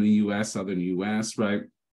 specifically in the US, Southern US, right?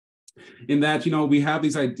 In that, you know, we have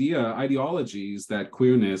these ideologies that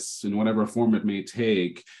queerness, in whatever form it may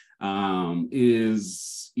take,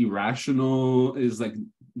 is irrational, is like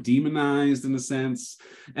demonized in a sense.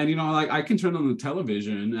 And, you know, like I can turn on the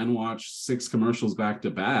television and watch 6 commercials back to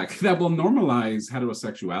back that will normalize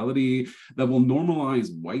heterosexuality, that will normalize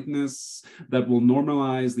whiteness, that will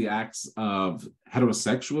normalize the acts of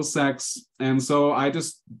heterosexual sex. And so I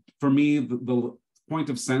just, for me, the point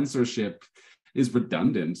of censorship is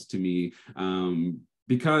redundant to me,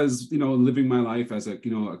 because, you know, living my life as a,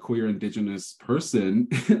 you know, a queer Indigenous person,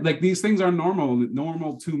 like these things are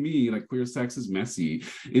normal to me. Like queer sex is messy,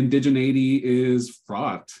 indigeneity is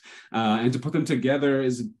fraught, and to put them together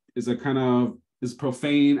is a kind of is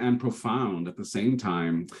profane and profound at the same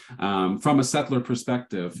time, from a settler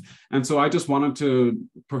perspective. And so I just wanted to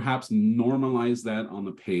perhaps normalize that on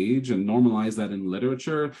the page and normalize that in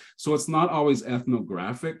literature. So it's not always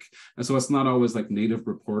ethnographic. And so it's not always like native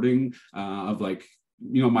reporting of like,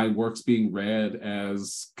 you know, my works being read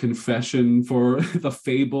as confession for the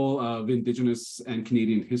fable of Indigenous and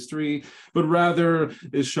Canadian history, but rather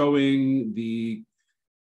is showing the,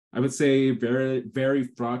 I would say, very, very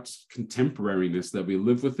fraught contemporariness that we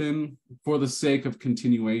live within for the sake of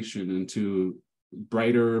continuation into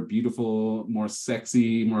brighter, beautiful, more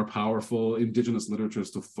sexy, more powerful Indigenous literatures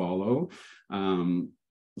to follow.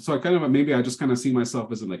 So I kind of, maybe I just kind of see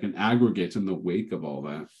myself as like an aggregate in the wake of all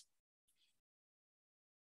that.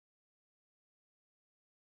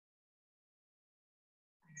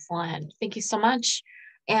 Excellent. Thank you so much.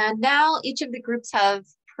 And now each of the groups have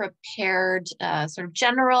prepared sort of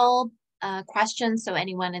general questions. So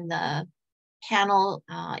anyone in the panel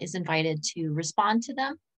is invited to respond to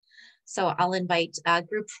them. So I'll invite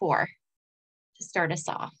group 4 to start us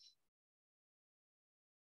off.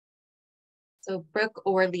 So Brooke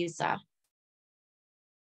or Lisa.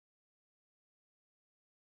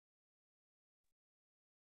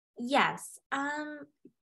 Yes.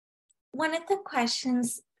 One of the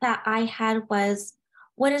questions that I had was,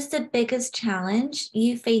 what is the biggest challenge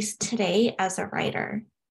you face today as a writer?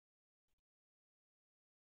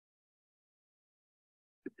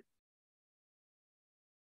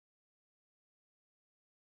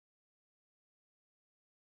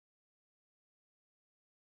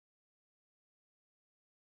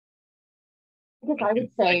 I would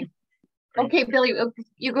say, okay, Billy,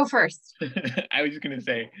 you go first. I was just going to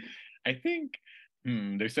say, I think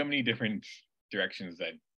there's so many different directions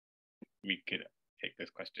that we could take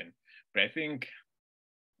this question, but I think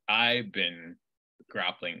I've been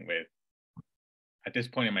grappling with, at this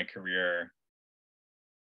point in my career,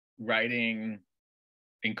 writing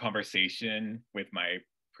in conversation with my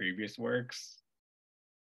previous works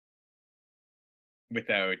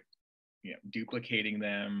without, you know, duplicating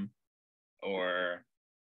them or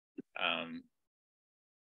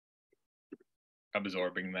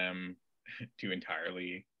absorbing them too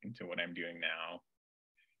entirely into what I'm doing now.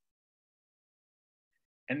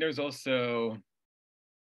 And there's also,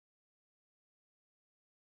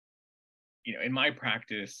 you know, in my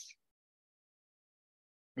practice,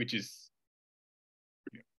 which is,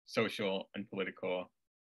 you know, social and political,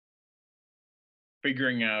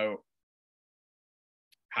 figuring out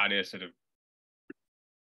how to sort of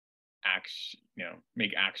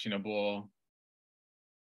make actionable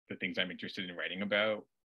the things I'm interested in writing about.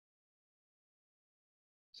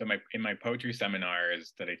 So in my poetry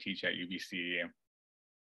seminars that I teach at UBC,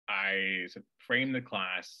 I frame the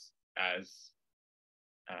class as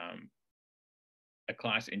a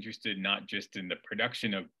class interested not just in the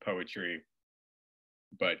production of poetry,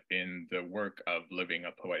 but in the work of living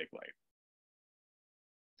a poetic life.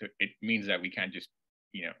 So it means that we can't just,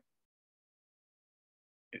 you know,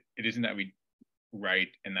 it isn't that we write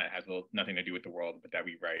and that has nothing to do with the world, but that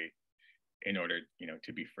we write in order, you know,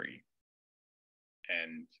 to be free.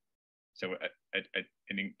 And so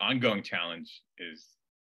an ongoing challenge is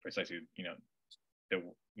precisely, you know,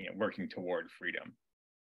 working toward freedom.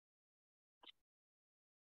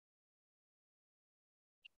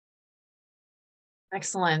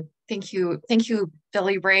 Excellent. Thank you,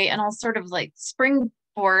 Billy Ray. And I'll sort of like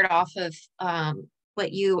springboard off of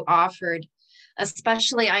what you offered.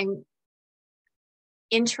 Especially, I'm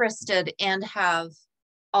interested and have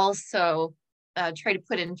also tried to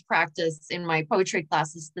put into practice in my poetry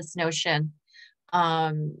classes this notion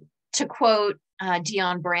to quote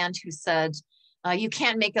Dion Brand, who said, you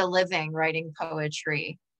can't make a living writing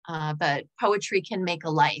poetry, but poetry can make a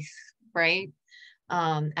life, right?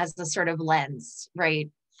 As the sort of lens, right,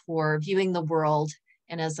 for viewing the world,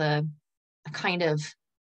 and as a kind of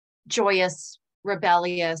joyous,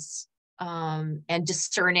 rebellious, and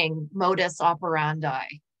discerning modus operandi.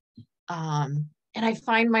 And I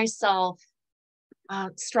find myself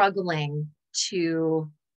struggling to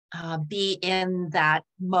be in that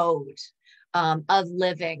mode of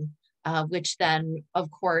living, which then, of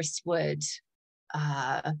course, would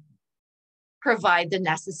provide the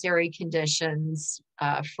necessary conditions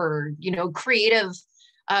for, creative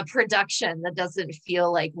production that doesn't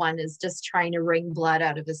feel like one is just trying to wring blood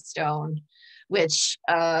out of a stone, which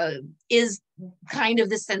is kind of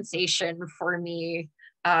the sensation for me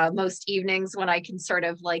most evenings when I can sort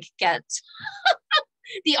of like get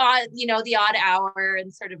the odd hour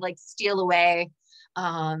and sort of like steal away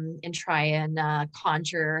and try and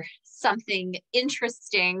conjure something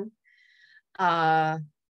interesting.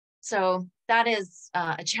 So that is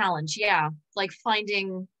a challenge. Yeah. Like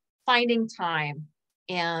finding time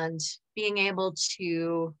and being able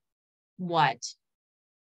to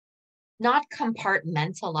not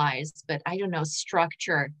compartmentalize, but I don't know,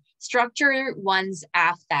 structure one's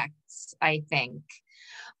affects, I think,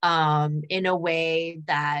 in a way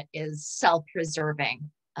that is self-preserving,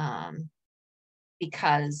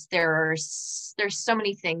 because there's so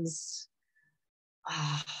many things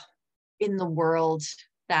in the world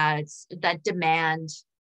that demand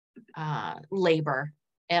labor,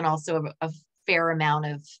 and also a fair amount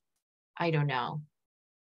of, I don't know,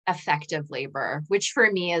 effective labor, which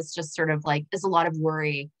for me is just sort of like, is a lot of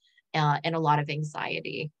worry and a lot of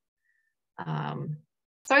anxiety.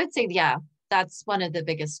 So I would say, yeah, that's one of the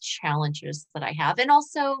biggest challenges that I have. And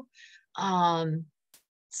also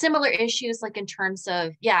similar issues, like in terms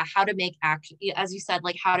of, how to make action, as you said,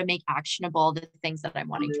 like how to make actionable the things that I'm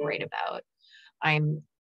wanting to write about. I'm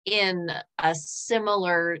in a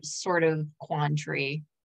similar sort of quandary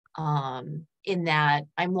in that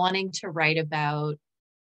I'm wanting to write about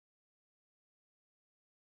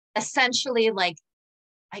essentially like,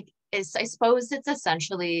 I suppose it's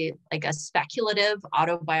essentially like a speculative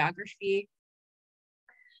autobiography.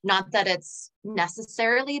 Not that it's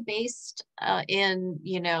necessarily based in,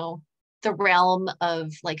 the realm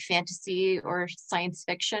of like fantasy or science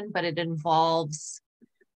fiction, but it involves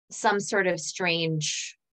some sort of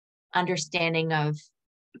strange understanding of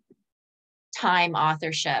time,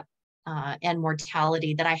 authorship, and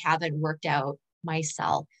mortality that I haven't worked out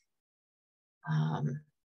myself.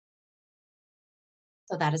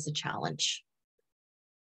 So that is a challenge.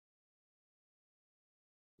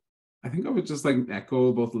 I think I would just like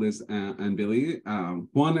echo both Liz and Billy.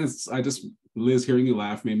 One is Liz, hearing you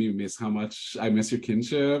laugh made me miss how much I miss your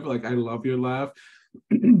kinship. Like, I love your laugh.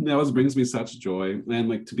 That always brings me such joy. And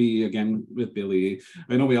like to be again with Billy,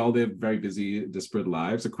 I know we all live very busy, disparate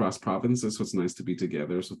lives across provinces, so it's nice to be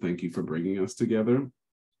together. So thank you for bringing us together.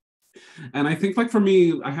 And I think like for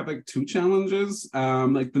me, I have like two challenges.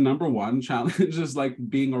 Like the number one challenge is like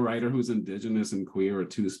being a writer who's Indigenous and queer or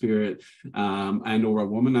two-spirit, and or a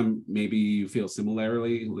woman. And maybe you feel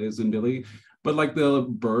similarly, Liz and Billy. But like the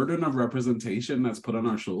burden of representation that's put on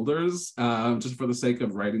our shoulders, just for the sake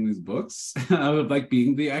of writing these books, of like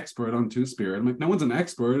being the expert on two-spirit. I'm like, no one's an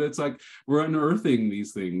expert. It's like we're unearthing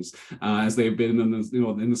these things as they've been in this,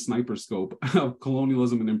 in the sniper scope of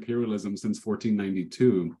colonialism and imperialism since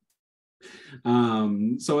 1492.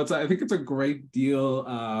 So I think it's a great deal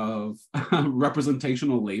of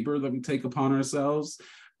representational labor that we take upon ourselves,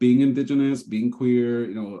 being Indigenous, being queer,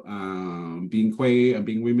 being queer and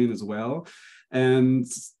being women as well. And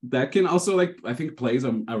that can also, like, I think plays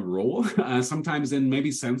a role sometimes in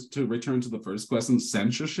maybe to return to the first question,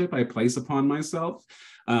 censorship I place upon myself.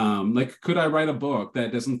 Like, could I write a book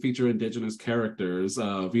that doesn't feature Indigenous characters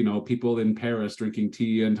of, people in Paris drinking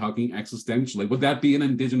tea and talking existentially? Would that be an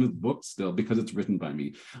Indigenous book still because it's written by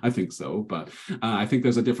me? I think so, but I think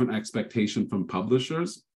there's a different expectation from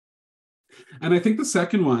publishers. And I think the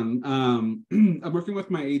second one, I'm working with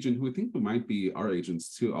my agent, who I think might be our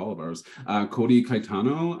agents too, all of ours, Cody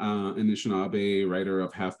Caetano, Anishinaabe writer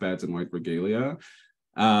of Half Bads and White Regalia.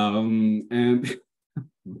 And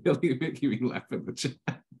really making me laugh in the chat.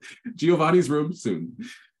 Giovanni's room soon.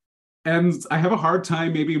 And I have a hard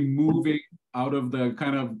time maybe moving out of the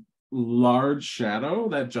kind of large shadow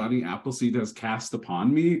that Johnny Appleseed has cast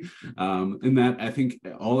upon me, in that I think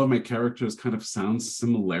all of my characters kind of sound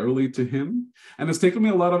similarly to him. And it's taken me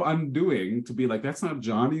a lot of undoing to be like, that's not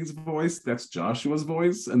Johnny's voice, that's Joshua's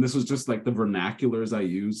voice. And this was just like the vernaculars I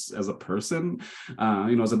use as a person,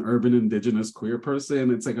 as an urban Indigenous queer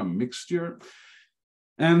person. It's like a mixture.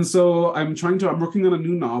 And so I'm working on a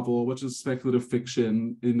new novel, which is speculative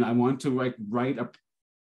fiction. And I want to write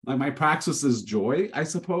my praxis is joy, I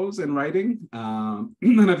suppose, in writing.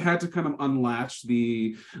 And I've had to kind of unlatch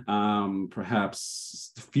the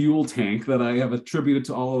perhaps fuel tank that I have attributed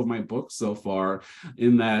to all of my books so far,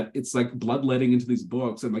 in that it's like bloodletting into these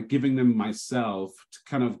books and like giving them myself to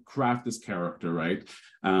kind of craft this character, right?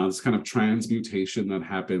 This kind of transmutation that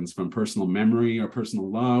happens from personal memory or personal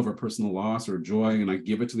love or personal loss or joy, and I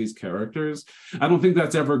give it to these characters. I don't think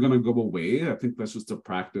that's ever going to go away. I think that's just a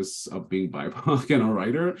practice of being BIPOC and a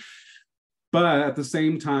writer. But at the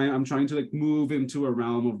same time, I'm trying to like move into a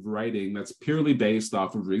realm of writing that's purely based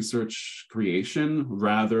off of research creation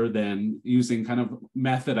rather than using kind of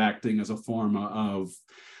method acting as a form of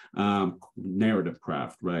narrative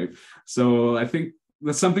craft, right? So I think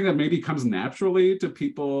that's something that maybe comes naturally to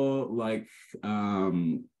people like, I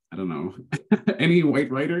don't know, any white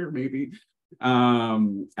writer, maybe.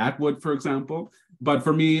 Atwood, for example. But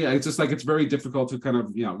for me, it's just like it's very difficult to kind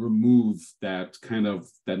of remove that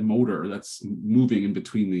motor that's moving in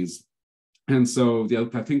between these. And so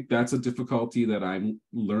I think that's a difficulty that I'm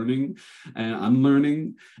learning and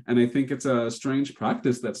unlearning. And I think it's a strange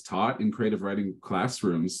practice that's taught in creative writing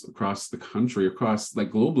classrooms across the country, across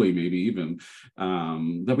like globally, maybe even,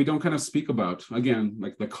 that we don't kind of speak about. Again,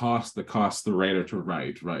 like the cost the writer to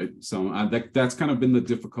write, right? So that's kind of been the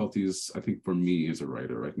difficulties, I think, for me as a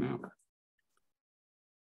writer right now.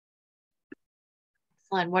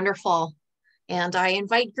 Excellent, wonderful. And I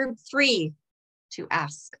invite group 3 to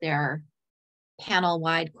ask their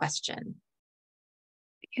panel-wide question.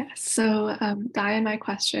 Yes, so Diane, my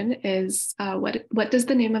question is, what does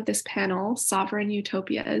the name of this panel, Sovereign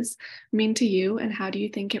Utopias, mean to you, and how do you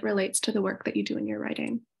think it relates to the work that you do in your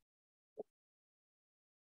writing?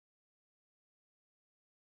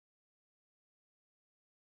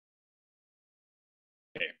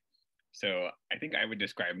 Okay, so I think I would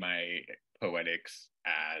describe my poetics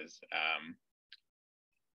as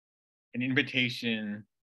an invitation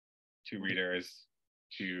to readers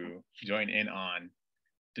to join in on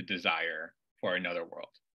the desire for another world.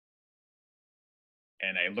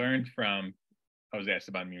 And I learned from Jose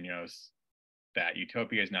Esteban Munoz that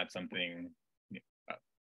utopia is not something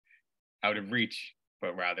out of reach,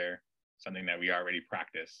 but rather something that we already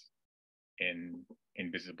practice in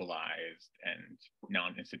invisibilized and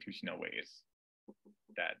non-institutional ways,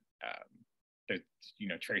 that there's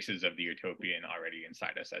traces of the utopian already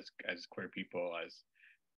inside us as queer people, as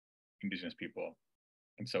Indigenous people,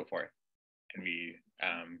 and so forth. And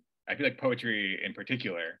I feel like poetry in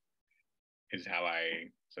particular is how I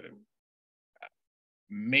sort of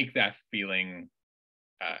make that feeling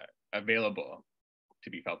available to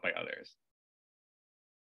be felt by others.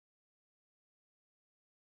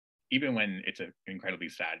 Even when it's an incredibly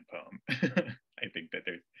sad poem, I think that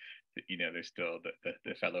there's still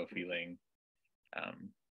the fellow feeling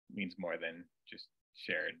means more than just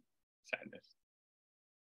shared sadness.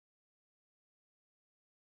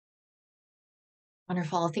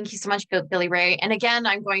 Wonderful. Thank you so much, Billy Ray. And again,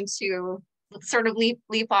 I'm going to sort of leap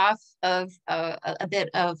off of a bit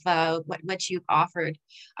of what you've offered.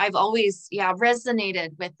 I've always,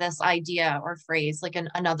 resonated with this idea or phrase, like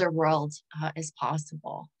another world is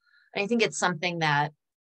possible. And I think it's something that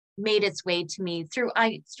made its way to me through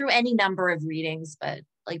any number of readings, but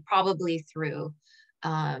like probably through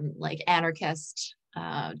like anarchist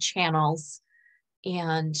channels.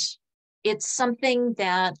 And it's something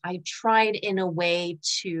that I tried in a way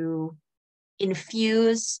to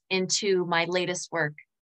infuse into my latest work,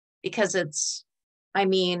 because the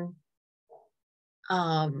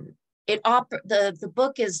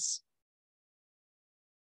book is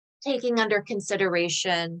taking under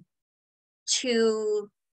consideration 2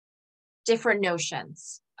 different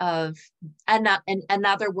notions of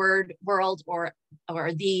another world or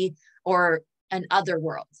an other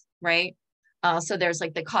world, right? So there's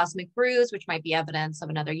like the cosmic bruise, which might be evidence of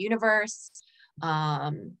another universe.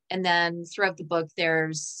 And then throughout the book,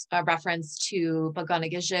 there's a reference to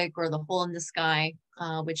Baganagijik, or the hole in the sky,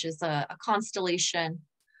 which is a constellation,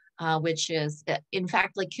 which is in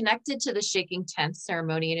fact like connected to the shaking tent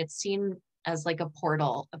ceremony. And it's seen as like a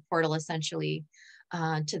portal essentially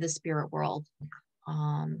to the spirit world.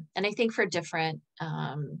 And I think for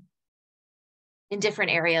in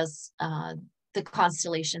different areas, the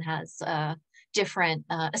constellation has different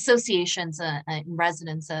associations and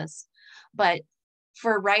residences. But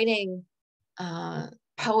for writing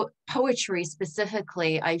poetry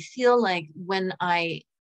specifically, I feel like when I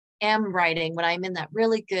am writing, when I'm in that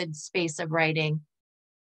really good space of writing,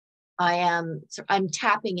 I'm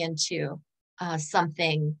tapping into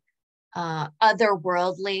something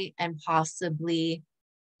otherworldly and possibly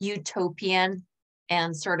utopian,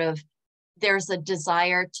 and sort of there's a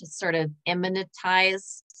desire to sort of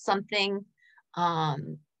immanentize something,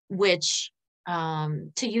 which to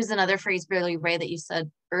use another phrase, Billy Ray, that you said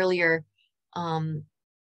earlier,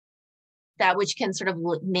 that which can sort of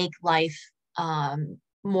make life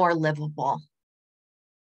more livable.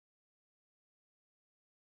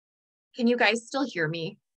 Can you guys still hear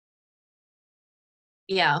me?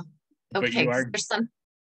 Yeah. Okay. There's some.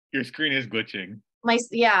 Your screen is glitching.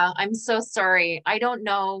 Yeah, I'm so sorry. I don't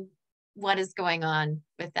know what is going on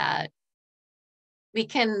with that. We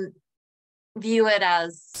can view it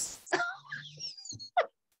as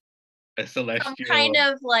a celestial, some kind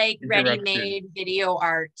of like ready-made video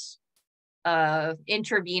art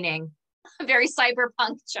intervening. Very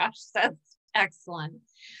cyberpunk, Josh says. Excellent.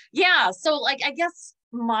 Yeah, so like I guess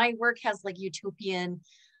my work has like utopian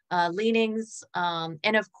leanings,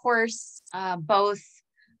 and of course both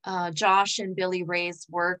Josh and Billy Ray's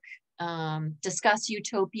work discuss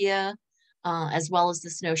utopia, as well as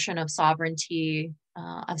this notion of sovereignty,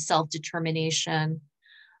 of self-determination,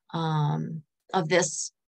 of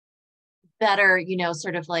this better, you know,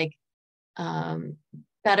 sort of like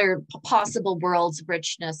better possible world's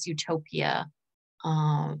richness, utopia,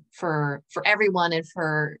 for everyone, and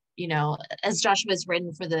for, you know, as Joshua has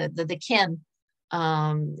written, for the kin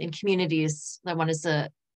in communities that one is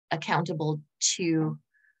accountable to,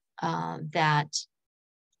 that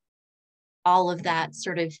all of that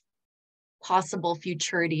sort of possible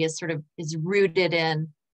futurity is rooted in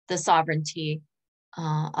the sovereignty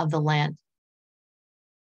of the land.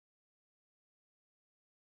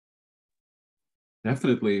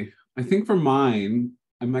 Definitely. I think for mine,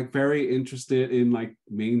 I'm like very interested in like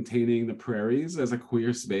maintaining the prairies as a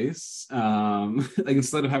queer space. Like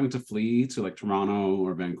instead of having to flee to like Toronto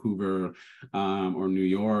or Vancouver, or New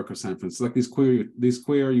York or San Francisco, like these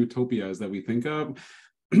queer utopias that we think of,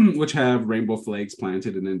 which have rainbow flags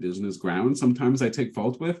planted in Indigenous ground, sometimes I take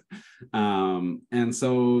fault with. And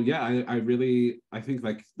so, yeah, I think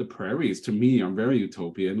like the prairies to me are very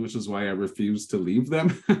utopian, which is why I refuse to leave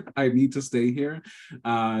them. I need to stay here.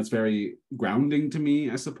 It's very grounding to me,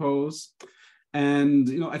 I suppose. And,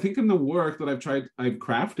 you know, I think in the work that I've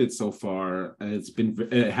crafted so far,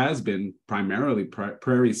 it has been primarily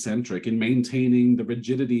prairie centric in maintaining the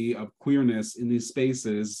rigidity of queerness in these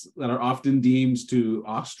spaces that are often deemed to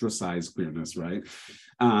ostracize queerness, right?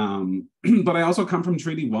 But I also come from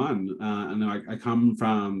Treaty 1, and I come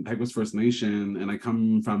from Peguis First Nation, and I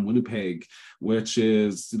come from Winnipeg, which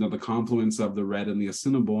is, you know, the confluence of the Red and the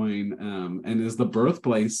Assiniboine, and is the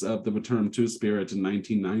birthplace of the Return to Spirit in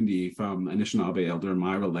 1990 from Anishinaabe elder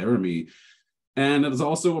Myra Laramie. And it is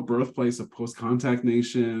also a birthplace of post-contact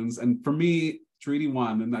nations. And for me, Treaty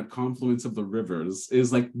 1 and that confluence of the rivers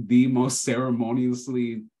is like the most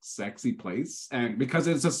ceremoniously sexy place, and because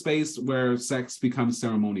it's a space where sex becomes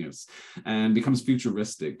ceremonious and becomes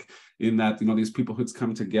futuristic, in that, you know, these peoplehoods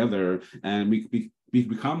come together and we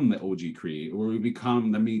become the OG Cree, or we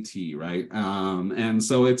become the Métis, right? And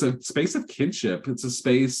so it's a space of kinship. It's a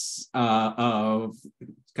space of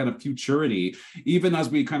kind of futurity, even as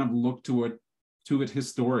we kind of look to it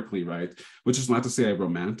historically, right? Which is not to say I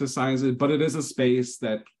romanticize it, but it is a space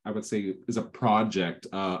that I would say is a project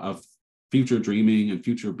of future dreaming and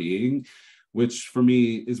future being, which for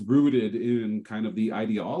me is rooted in kind of the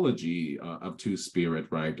ideology of Two-Spirit,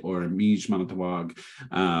 right? Or Mi'kmaq Manitowoc.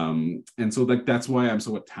 And so like that's why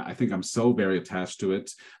I think I'm so very attached to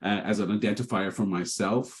it as an identifier for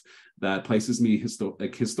myself, that places me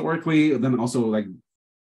historically, then also like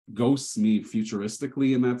ghosts me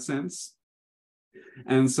futuristically in that sense.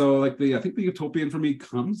 And so like I think the utopian for me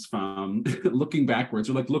comes from looking backwards,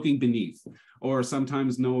 or like looking beneath, or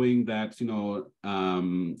sometimes knowing that, you know,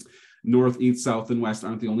 north, east, south, and west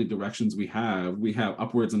aren't the only directions we have. We have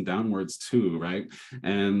upwards and downwards too, right?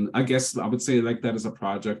 And I guess I would say like that is a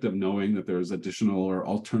project of knowing that there's additional or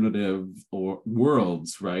alternative or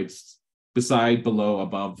worlds, right? Beside, below,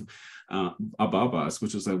 above us,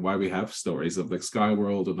 which is like why we have stories of like Sky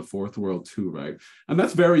World or the Fourth World too, right? And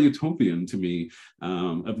that's very utopian to me,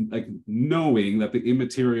 of like knowing that the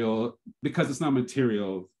immaterial, because it's not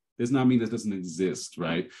material, does not mean it doesn't exist,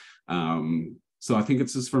 right? So I think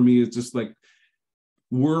it's just, for me, it's just like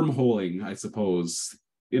wormholing, I suppose,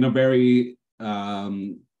 in a very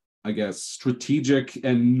I guess, strategic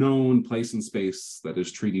and known place in space that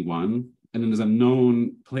is Treaty 1. And then there's a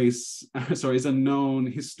known place, sorry, it's a known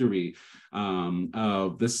history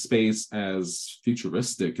of this space as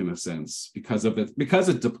futuristic in a sense because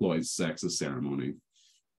it deploys sex as ceremony.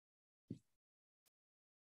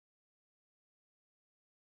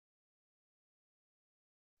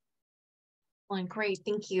 Well, great,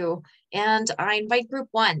 thank you. And I invite group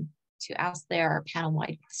 1 to ask their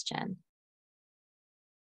panel-wide question.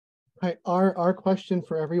 Hi, our question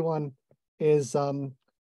for everyone is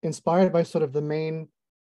inspired by sort of the main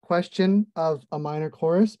question of a minor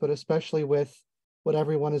chorus, but especially with what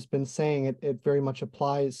everyone has been saying, it very much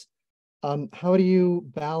applies. How do you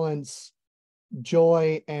balance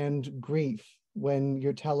joy and grief when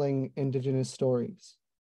you're telling Indigenous stories?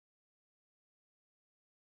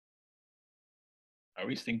 I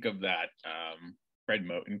always think of that Fred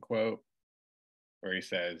Moten quote where he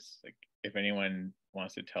says, like, if anyone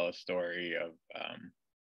wants to tell a story of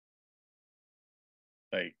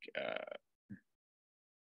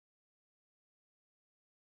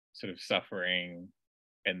sort of suffering,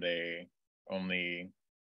 and they only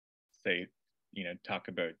say, talk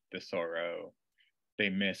about the sorrow, they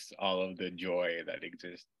miss all of the joy that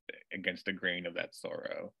exists against the grain of that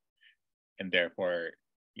sorrow, and therefore,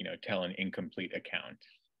 tell an incomplete account.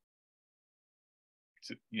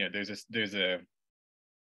 So, there's a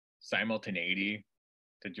simultaneity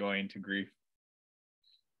to joy and to grief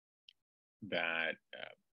that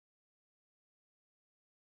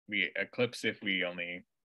we eclipse if we only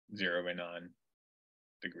zero in on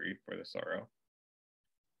the grief or the sorrow.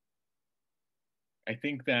 I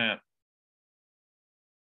think that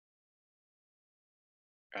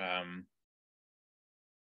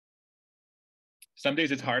some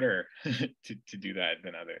days it's harder to do that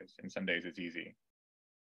than others, and some days it's easy.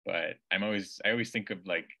 But I always think of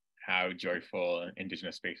like how joyful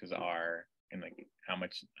Indigenous spaces are, and like how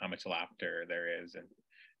much laughter there is, and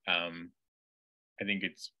I think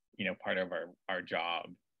it's part of our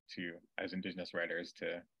job to, as Indigenous writers,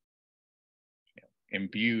 to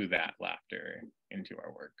imbue that laughter into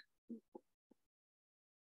our work.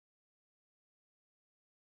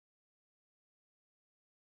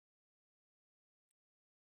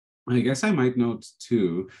 I guess I might note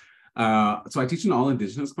too. So I teach an all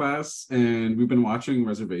Indigenous class, and we've been watching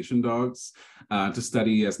Reservation Dogs to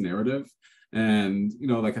study as narrative. And,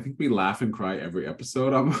 like, I think we laugh and cry every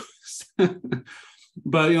episode almost.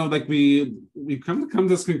 But, like we've come to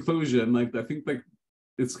this conclusion, like, I think like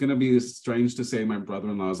it's going to be strange to say my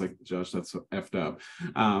brother-in-law is like, Josh, that's effed up.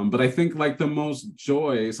 But I think like the most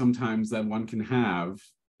joy sometimes that one can have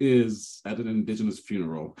is at an Indigenous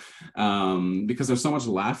funeral, because there's so much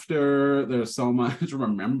laughter, there's so much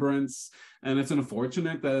remembrance, and it's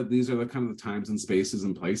unfortunate that these are the kind of the times and spaces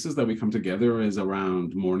and places that we come together is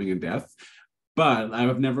around mourning and death. But I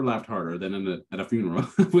have never laughed harder than at a funeral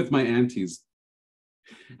with my aunties.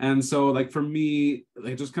 And so, like, for me,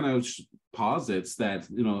 it just kind of posits that,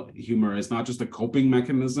 humor is not just a coping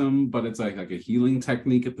mechanism, but it's like a healing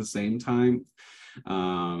technique at the same time.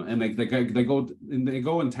 And they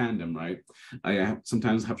go in tandem, right? I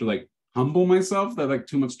sometimes have to like humble myself that like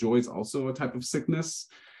too much joy is also a type of sickness.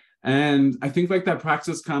 And I think like that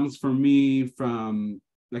practice comes for me from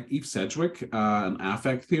like Eve Sedgwick, an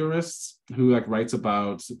affect theorist who like writes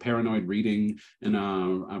about paranoid reading and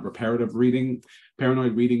reparative reading.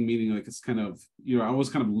 Paranoid reading meaning like it's kind of, you're always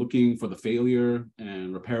kind of looking for the failure,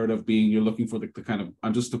 and reparative being you're looking for the kind of,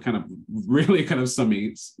 I'm just to kind of really kind of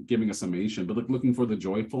giving a summation, but like looking for the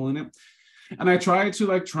joyful in it. And I try to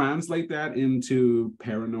like translate that into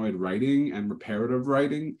paranoid writing and reparative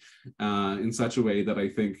writing in such a way that I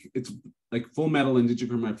think it's like Full Metal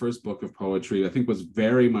Indigenous, my first book of poetry, I think was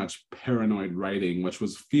very much paranoid writing, which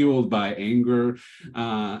was fueled by anger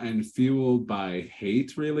and fueled by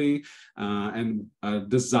hate, really, and a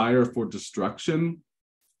desire for destruction,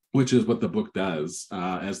 which is what the book does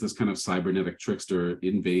as this kind of cybernetic trickster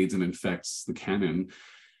invades and infects the canon.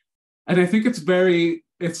 And I think it's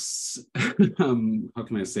how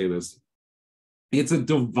can I say this? It's a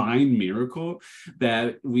divine miracle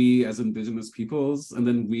that we as Indigenous peoples, and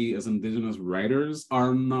then we as Indigenous writers,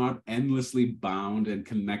 are not endlessly bound and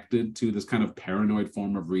connected to this kind of paranoid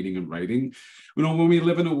form of reading and writing. When we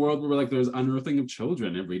live in a world where like there's unearthing of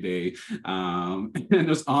children every day, and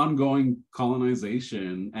there's ongoing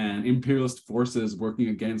colonization and imperialist forces working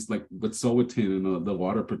against like Wet'suwet'en and the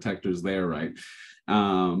water protectors there, right?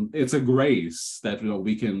 It's a grace that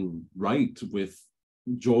we can write with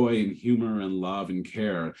joy and humor and love and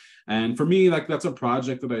care. And for me, like that's a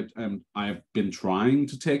project that I've been trying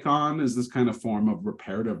to take on, is this kind of form of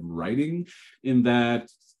reparative writing, in that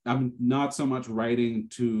I'm not so much writing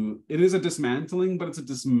to, it is a dismantling, but it's a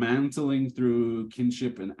dismantling through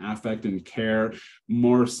kinship and affect and care,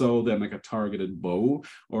 more so than like a targeted bow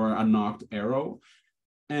or a knocked arrow.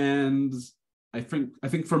 And I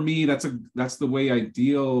think for me, that's the way I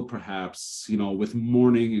deal, perhaps, with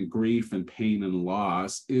mourning and grief and pain and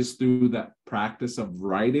loss, is through that practice of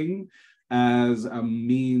writing as a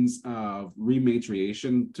means of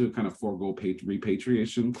rematriation, to kind of forego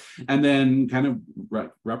repatriation, and then kind of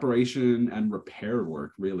reparation and repair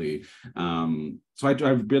work, really. So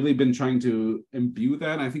I've really been trying to imbue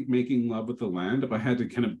that. I think Making Love with the Land, if I had to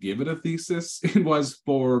kind of give it a thesis, it was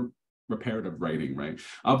for reparative writing, right?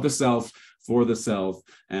 Of the self, for the self,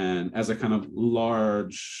 and as a kind of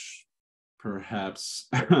large, perhaps,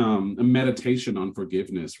 a meditation on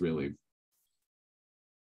forgiveness, really.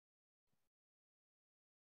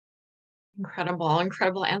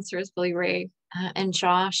 Incredible answers, Billy Ray and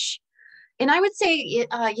Josh. And I would say,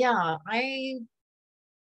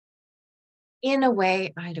 in a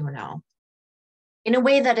way, I don't know, in a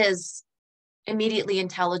way that is immediately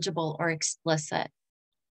intelligible or explicit.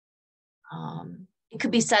 It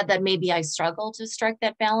could be said that maybe I struggle to strike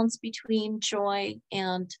that balance between joy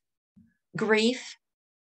and grief.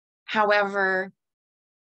 However,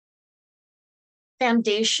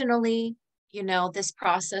 foundationally, this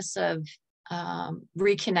process of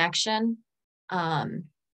reconnection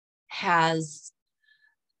has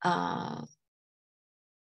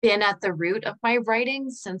been at the root of my writing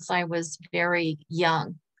since I was very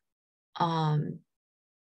young.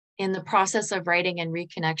 In the process of writing and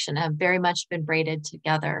reconnection have very much been braided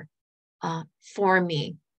together for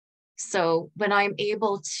me. So when I'm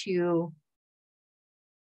able to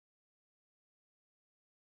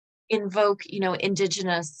invoke,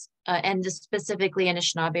 Indigenous and specifically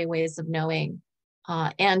Anishinaabe ways of knowing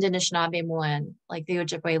and Anishinaabe-Moan, like the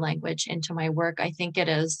Ojibwe language, into my work, I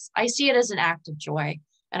see it as an act of joy,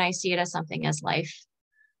 and I see it as something as life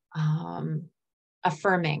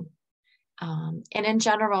affirming. And in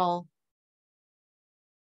general,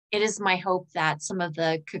 it is my hope that some of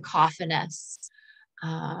the cacophonous,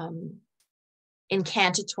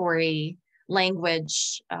 incantatory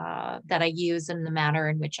language that I use in the manner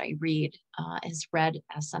in which I read is read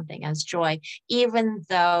as something as joy, even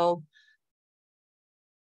though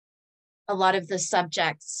a lot of the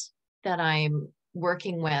subjects that I'm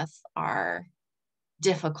working with are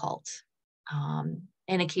difficult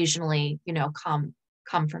and occasionally,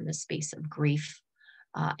 come from the space of grief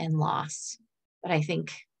and loss. But I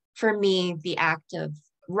think for me, the act of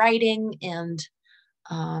writing and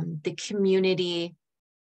the community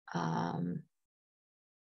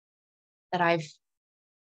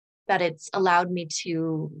that it's allowed me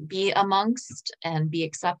to be amongst and be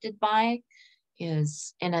accepted by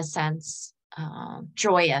is, in a sense,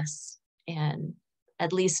 joyous and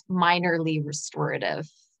at least minorly restorative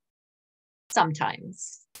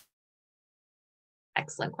sometimes.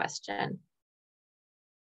 Excellent question.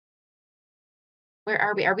 Where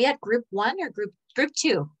are we? Are we at group 1 or group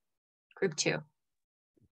 2? Group 2.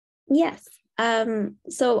 Yes.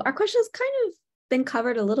 So our questions kind of been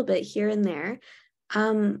covered a little bit here and there.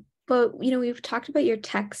 But we've talked about your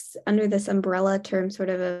texts under this umbrella term sort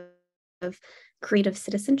of creative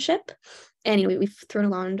citizenship. And we've thrown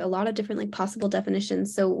around a lot of different possible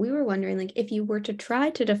definitions. So we were wondering, if you were to try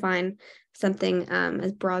to define something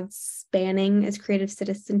as broad spanning as creative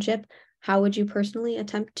citizenship, how would you personally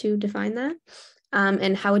attempt to define that?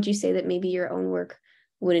 And how would you say that maybe your own work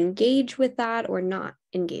would engage with that or not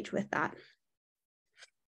engage with that?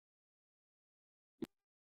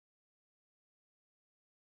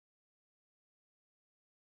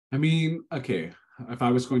 I mean, okay, if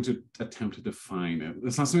I was going to attempt to define it,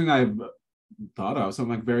 it's not something I've thought of. So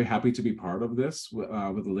I'm very happy to be part of this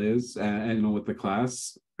with Liz and with the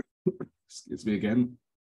class. Excuse me again.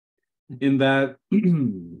 In that,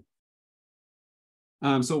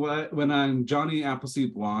 so when Johnny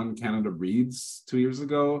Appleseed won Canada Reads 2 years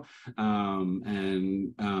ago,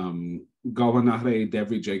 and Gawanahre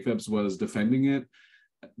Devry Jacobs was defending it,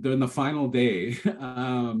 during the final day,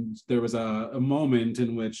 there was a moment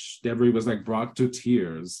in which Devry was brought to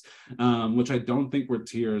tears, which I don't think were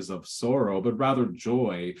tears of sorrow, but rather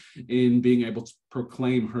joy in being able to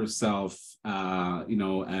proclaim herself,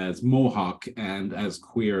 as Mohawk and as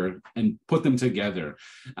queer and put them together.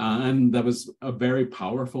 And that was a very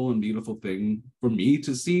powerful and beautiful thing for me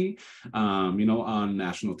to see, on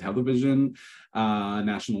national television,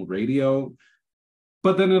 national radio.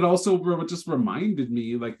 But then it also just reminded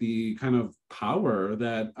me the kind of power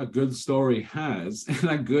that a good story has, and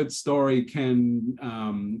a good story can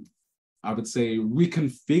I would say,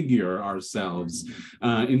 reconfigure ourselves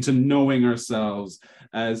into knowing ourselves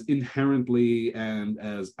as inherently and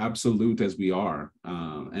as absolute as we are.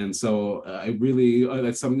 And so I really,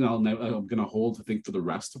 that's something I'm going to hold, I think, for the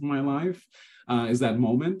rest of my life, is that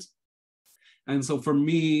moment. And so for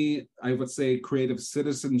me, I would say creative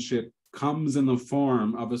citizenship comes in the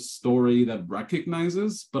form of a story that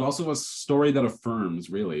recognizes, but also a story that affirms,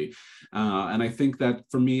 really. And I think that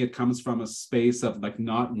for me, it comes from a space of like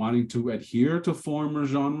not wanting to adhere to form or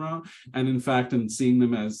genre, and in fact, in seeing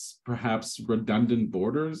them as perhaps redundant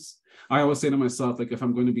borders. I always say to myself, like, if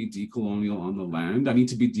I'm going to be decolonial on the land, I need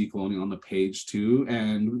to be decolonial on the page too.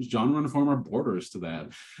 And genre and form are borders to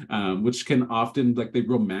that, which can often, like, they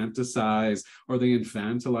romanticize or they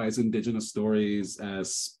infantilize Indigenous stories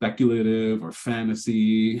as speculative or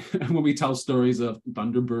fantasy. When we tell stories of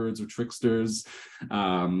thunderbirds or tricksters,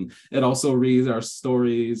 it also reads our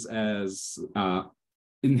stories as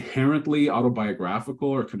inherently autobiographical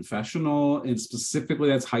or confessional, and specifically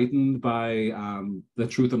that's heightened by the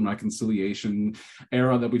truth and reconciliation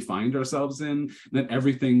era that we find ourselves in, that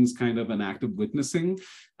everything's kind of an act of witnessing,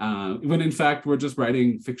 when in fact we're just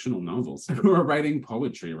writing fictional novels. We're writing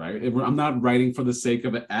poetry, right? I'm not writing for the sake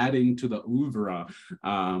of adding to the oeuvre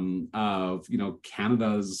of, you know,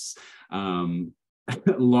 Canada's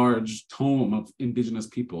large tome of Indigenous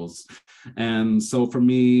peoples. And so for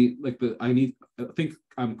me, like, I think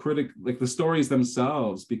I'm like the stories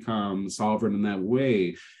themselves become sovereign in that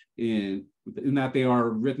way, in that they are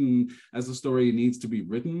written as the story needs to be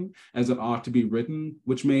written, as it ought to be written,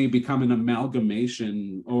 which may become an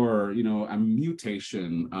amalgamation or, you know, a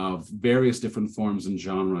mutation of various different forms and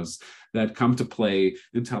genres that come to play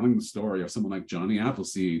in telling the story of someone like Johnny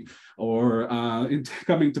Appleseed, or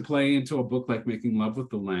coming to play into a book like Making Love with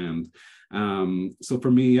the Land. So for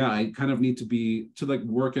me, yeah, I kind of need to like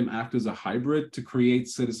work and act as a hybrid to create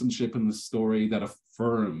citizenship in the story that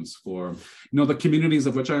affirms for, you know, the communities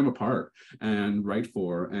of which I am a part and write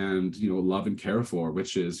for and, you know, love and care for,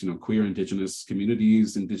 which is, you know, queer Indigenous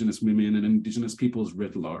communities, Indigenous women, and Indigenous peoples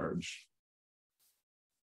writ large.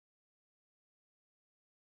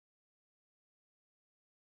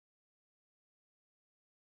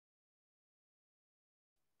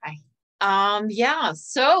 Yeah,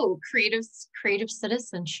 so creative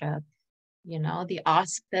citizenship, you know, the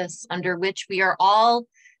auspice under which we are all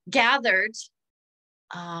gathered.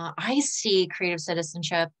 I see creative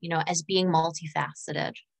citizenship, you know, as being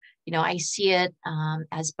multifaceted. You know, I see it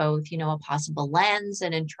as both, you know, a possible lens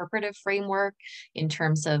and interpretive framework in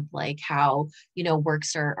terms of like how, you know,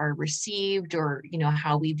 works are received, or, you know,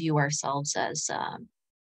 how we view ourselves as a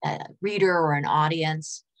reader or an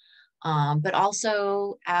audience. But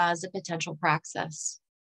also as a potential praxis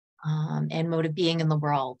and mode of being in the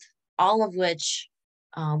world, all of which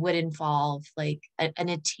would involve like a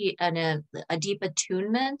deep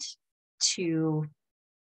attunement to,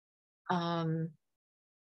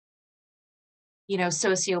 you know,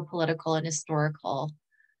 socio-political and historical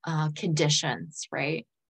conditions, right,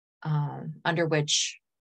 under which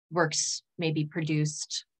works may be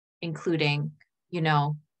produced, including, you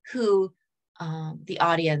know, who the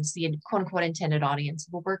audience, the quote unquote intended audience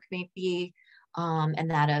of a work may be,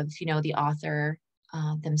 and that of, you know, the author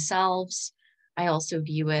themselves. I also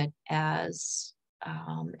view it as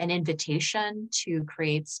an invitation to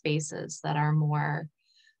create spaces that are more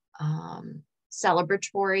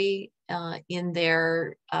celebratory in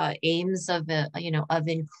their aims of, you know, of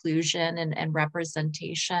inclusion and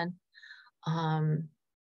representation, and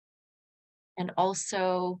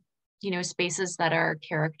also, you know, spaces that are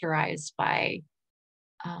characterized by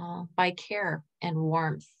care and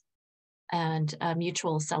warmth and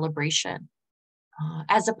mutual celebration,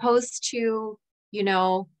 as opposed to, you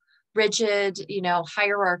know, rigid, you know,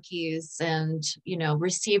 hierarchies and, you know,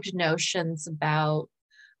 received notions about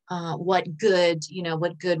what good, you know,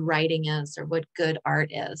 what good writing is or what good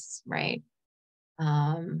art is, right?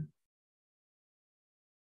 In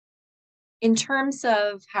terms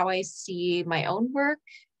of how I see my own work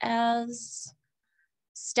as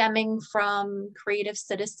stemming from creative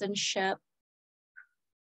citizenship,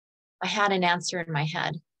 I had an answer in my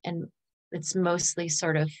head, and it's mostly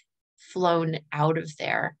sort of flown out of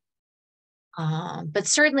there. But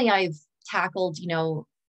certainly I've tackled, you know,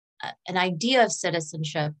 an idea of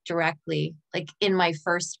citizenship directly, like in my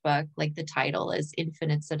first book, like the title is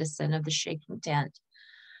Infinite Citizen of the Shaking Tent.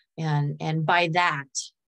 And by that,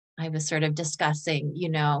 I was sort of discussing, you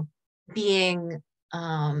know, being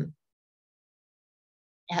a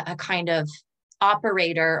kind of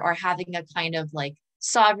operator, or having a kind of like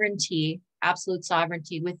sovereignty, absolute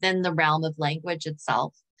sovereignty within the realm of language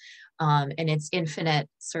itself, and its infinite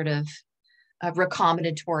sort of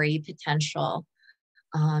recombinatory potential,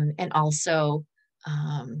 and also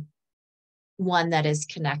one that is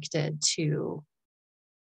connected to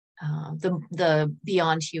the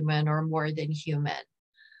beyond human or more than human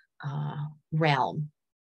realm.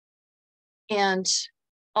 And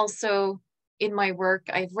also in my work,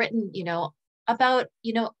 I've written, about,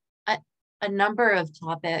 a number of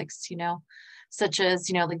topics, such as,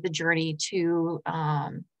 like the journey to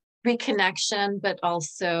reconnection, but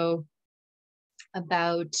also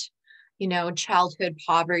about, childhood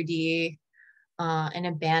poverty and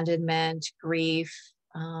abandonment, grief,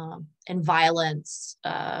 and violence,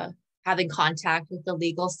 having contact with the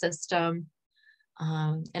legal system,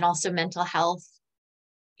 and also mental health.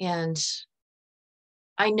 And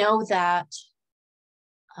I know that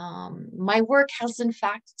my work has in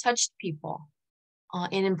fact touched people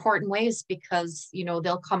in important ways, because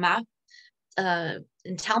they'll come up and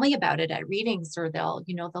tell me about it at readings, or they'll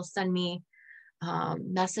send me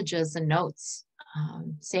messages and notes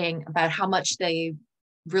saying about how much they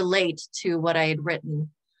relate to what I had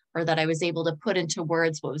written, or that I was able to put into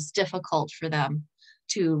words what was difficult for them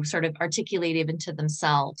to sort of articulate even to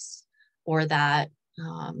themselves, or that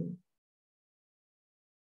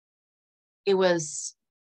it was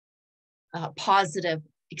a positive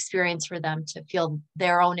experience for them to feel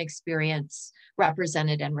their own experience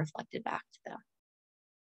represented and reflected back to them.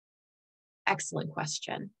 Excellent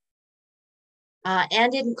question.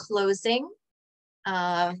 And in closing,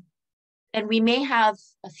 and we may have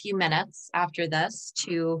a few minutes after this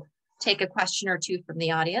to take a question or two from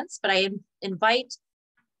the audience, but I invite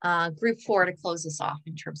group 4 to close us off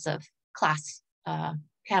in terms of class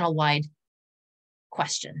panel-wide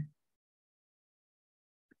question.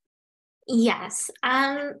 Yes.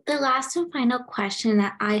 The last and final question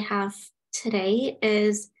that I have today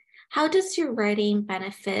is, how does your writing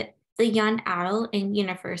benefit the young adult and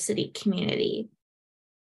university community?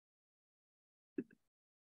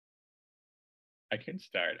 I can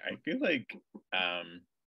start. I feel like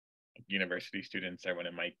university students are one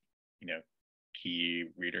of my, key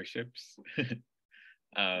readerships,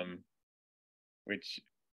 which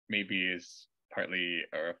maybe is partly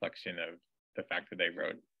a reflection of the fact that I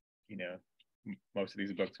wrote, most of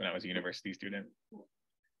these books when I was a university student,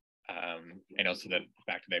 and also the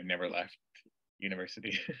fact that I've never left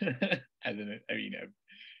university.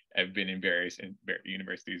 I've been in various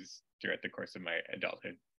universities throughout the course of my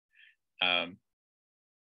adulthood.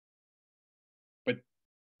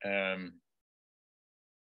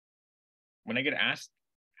 When I get asked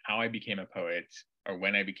how I became a poet or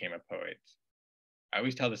when I became a poet, I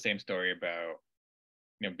always tell the same story about,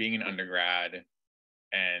 being an undergrad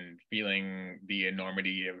and feeling the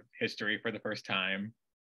enormity of history for the first time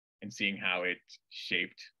and seeing how it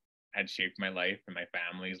had shaped my life and my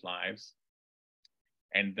family's lives.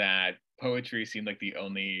 And that poetry seemed like the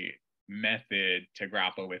only method to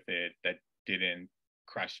grapple with it that didn't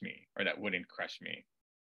crush me, or that wouldn't crush me.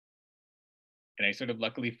 And I sort of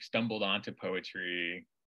luckily stumbled onto poetry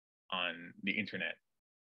on the internet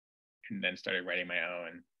and then started writing my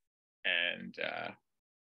own. And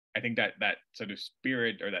I think that sort of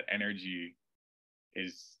spirit or that energy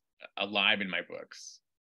is alive in my books.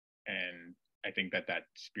 And I think that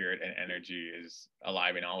spirit and energy is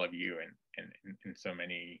alive in all of you and in so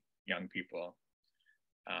many young people.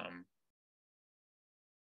 And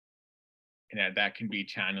that can be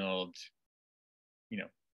channeled,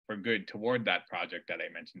 for good toward that project that I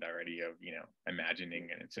mentioned already of, imagining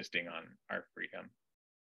and insisting on our freedom.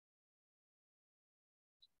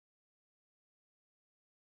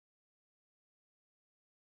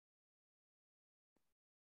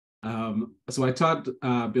 So I taught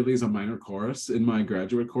Billy's a minor chorus in my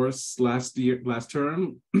graduate course last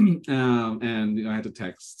term, and I had to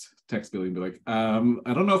text Billy and be like, I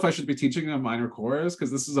don't know if I should be teaching a minor chorus,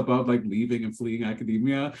 because this is about like leaving and fleeing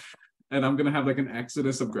academia, and I'm gonna have like an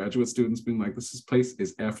exodus of graduate students being like, this place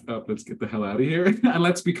is effed up, let's get the hell out of here and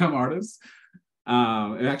let's become artists.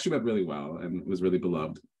 It actually went really well and was really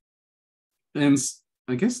beloved. And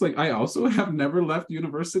I guess like I also have never left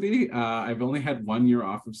university. I've only had 1 year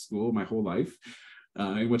off of school my whole life,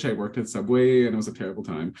 in which I worked at Subway, and it was a terrible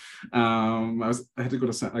time. I had to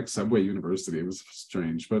go to like Subway University. It was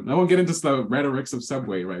strange, but I won't get into the rhetorics of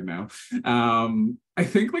Subway right now. I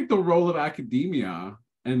think like the role of academia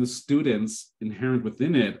and the students inherent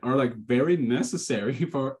within it are like very necessary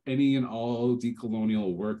for any and all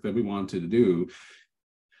decolonial work that we want to do.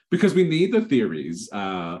 Because we need the theories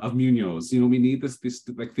of Munoz, we need this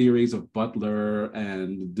like theories of Butler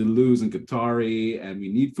and Deleuze and Guattari, and we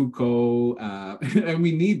need Foucault, and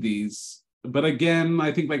we need these. But again,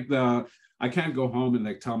 I think like I can't go home and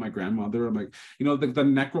like tell my grandmother, I'm like, you know, the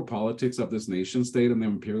necropolitics of this nation state and the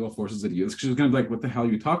imperial forces it uses. She's gonna be like, what the hell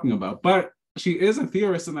are you talking about? But she is a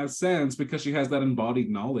theorist in that sense because she has that embodied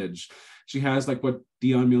knowledge. She has like what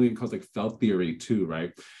Dion Millian calls like felt theory too,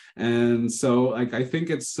 right? And so like I think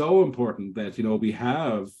it's so important that, you know, we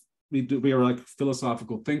are like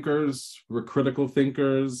philosophical thinkers, we're critical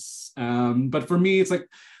thinkers. But for me, it's like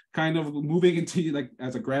kind of moving into like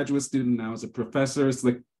as a graduate student now, as a professor, it's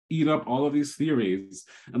like eat up all of these theories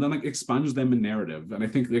and then like expunge them in narrative. And I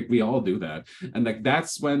think like we all do that. And like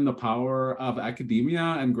that's when the power of academia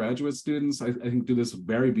and graduate students, I think do this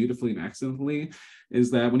very beautifully and excellently,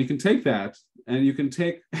 is that when you can take that and you can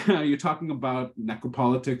take, you're talking about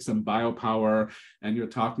necropolitics and biopower, and you're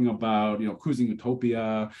talking about, you know, cruising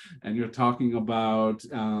utopia, and you're talking about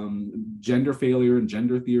gender failure and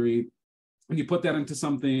gender theory, when you put that into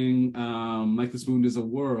something like This Wound is a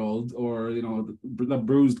World, or, you know, the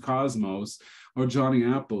Bruised Cosmos, or Johnny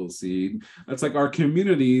Appleseed, it's like our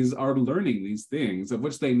communities are learning these things of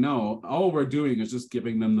which they know. All we're doing is just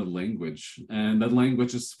giving them the language. And that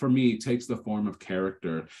language is, for me, takes the form of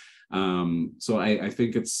character. So I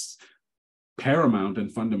think it's paramount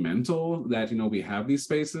and fundamental that, you know, we have these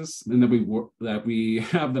spaces and that we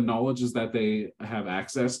have the knowledges that they have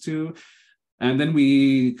access to. And then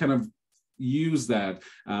we kind of use that,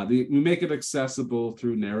 we make it accessible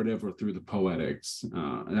through narrative or through the poetics.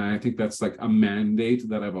 And I think that's like a mandate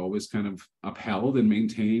that I've always kind of upheld and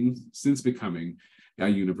maintained since becoming a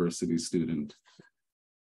university student.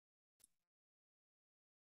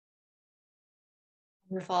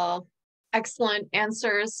 Wonderful. Excellent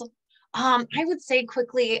answers. I would say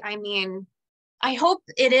quickly, I mean, I hope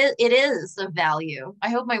it is of value. I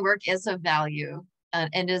hope my work is of value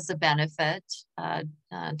and is a benefit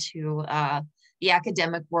to the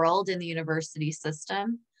academic world in the university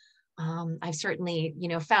system. I've certainly, you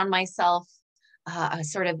know, found myself a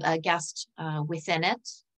sort of a guest within it,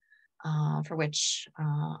 for which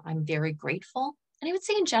I'm very grateful. And I would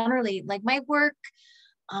say, in generally, like my work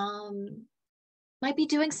might be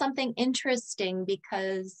doing something interesting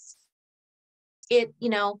because it, you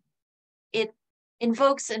know, it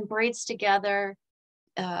invokes and braids together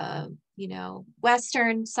you know,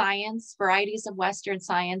 Western science, varieties of Western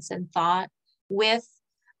science and thought with,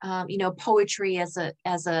 you know, poetry as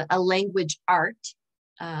a language art,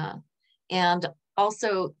 and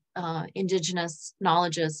also Indigenous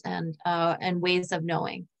knowledges and ways of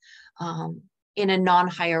knowing in a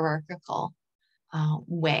non-hierarchical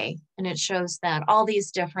way. And it shows that all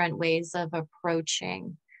these different ways of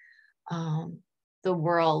approaching the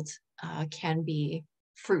world can be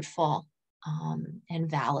fruitful and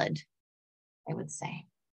valid, I would say.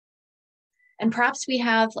 And perhaps we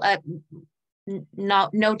have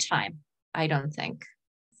no time, I don't think,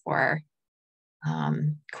 for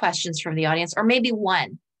questions from the audience, or maybe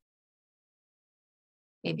one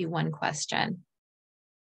question.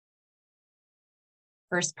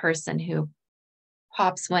 First person who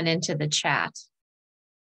pops one into the chat.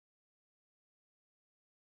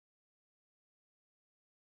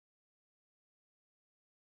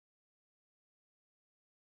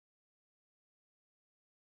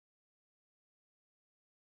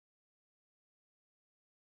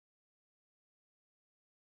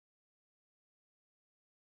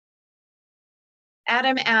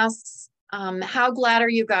 Adam asks, how glad are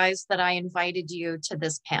you guys that I invited you to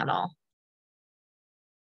this panel?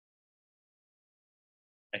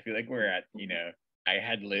 I feel like we're at, you know, I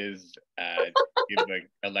had Liz give like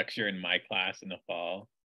a lecture in my class in the fall.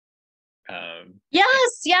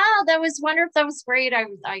 Yes, yeah, that was wonderful. That was great.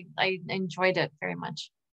 I enjoyed it very much.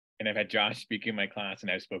 And I've had Josh speak in my class, and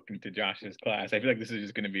I've spoken to Josh's class. I feel like this is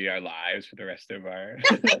just going to be our lives for the rest of our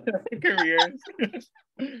careers.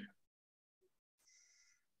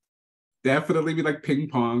 Definitely be like ping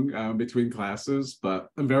pong between classes, but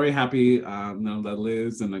I'm very happy now that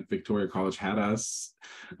Liz and like Victoria College had us.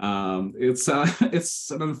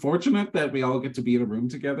 It's unfortunate that we all get to be in a room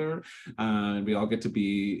together, and we all get to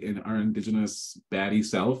be in our Indigenous baddie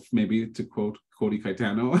self, maybe to quote Cody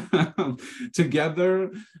Caetano,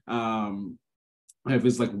 together. I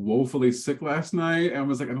was like woefully sick last night and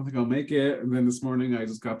was like, I don't think I'll make it. And then this morning I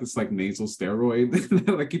just got this like nasal steroid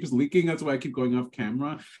that like keeps leaking. That's why I keep going off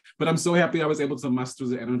camera. But I'm so happy I was able to muster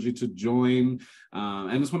the energy to join.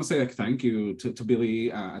 And I just want to say like thank you to Billy,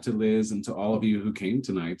 to Liz, and to all of you who came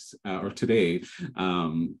tonight or today.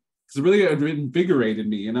 It's really invigorated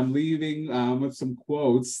me, and I'm leaving with some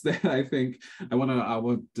quotes that I think I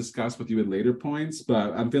will discuss with you at later points.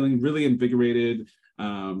 But I'm feeling really invigorated,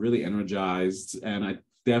 really energized, and I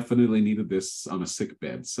definitely needed this on a sick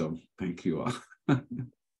bed. So thank you all.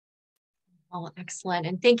 Oh, excellent.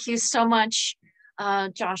 And thank you so much,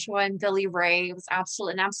 Joshua and Billy Ray. It was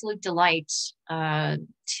an absolute delight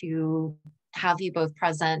to have you both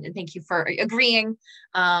present, and thank you for agreeing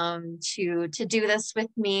to do this with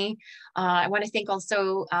me. I want to thank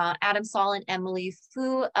also Adam Saul and Emily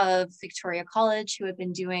Fu of Victoria College, who have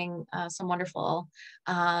been doing some wonderful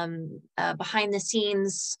behind the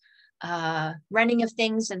scenes running of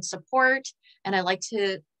things and support. And I'd like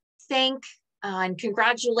to thank and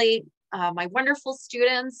congratulate my wonderful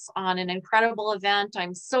students on an incredible event.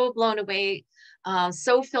 I'm so blown away,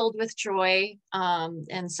 so filled with joy,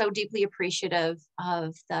 and so deeply appreciative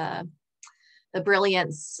of the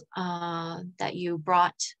brilliance that you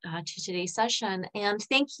brought to today's session. And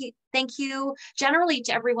thank you generally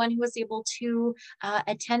to everyone who was able to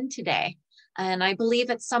attend today. And I believe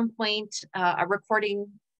at some point a recording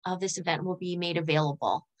of this event will be made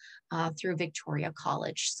available through Victoria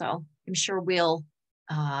College. So I'm sure we'll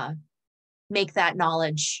make that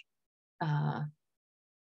knowledge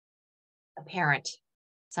apparent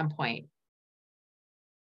at some point.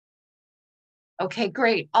 Okay,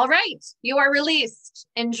 great. All right, you are released.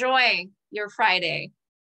 Enjoy your Friday.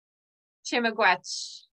 Chimagwech.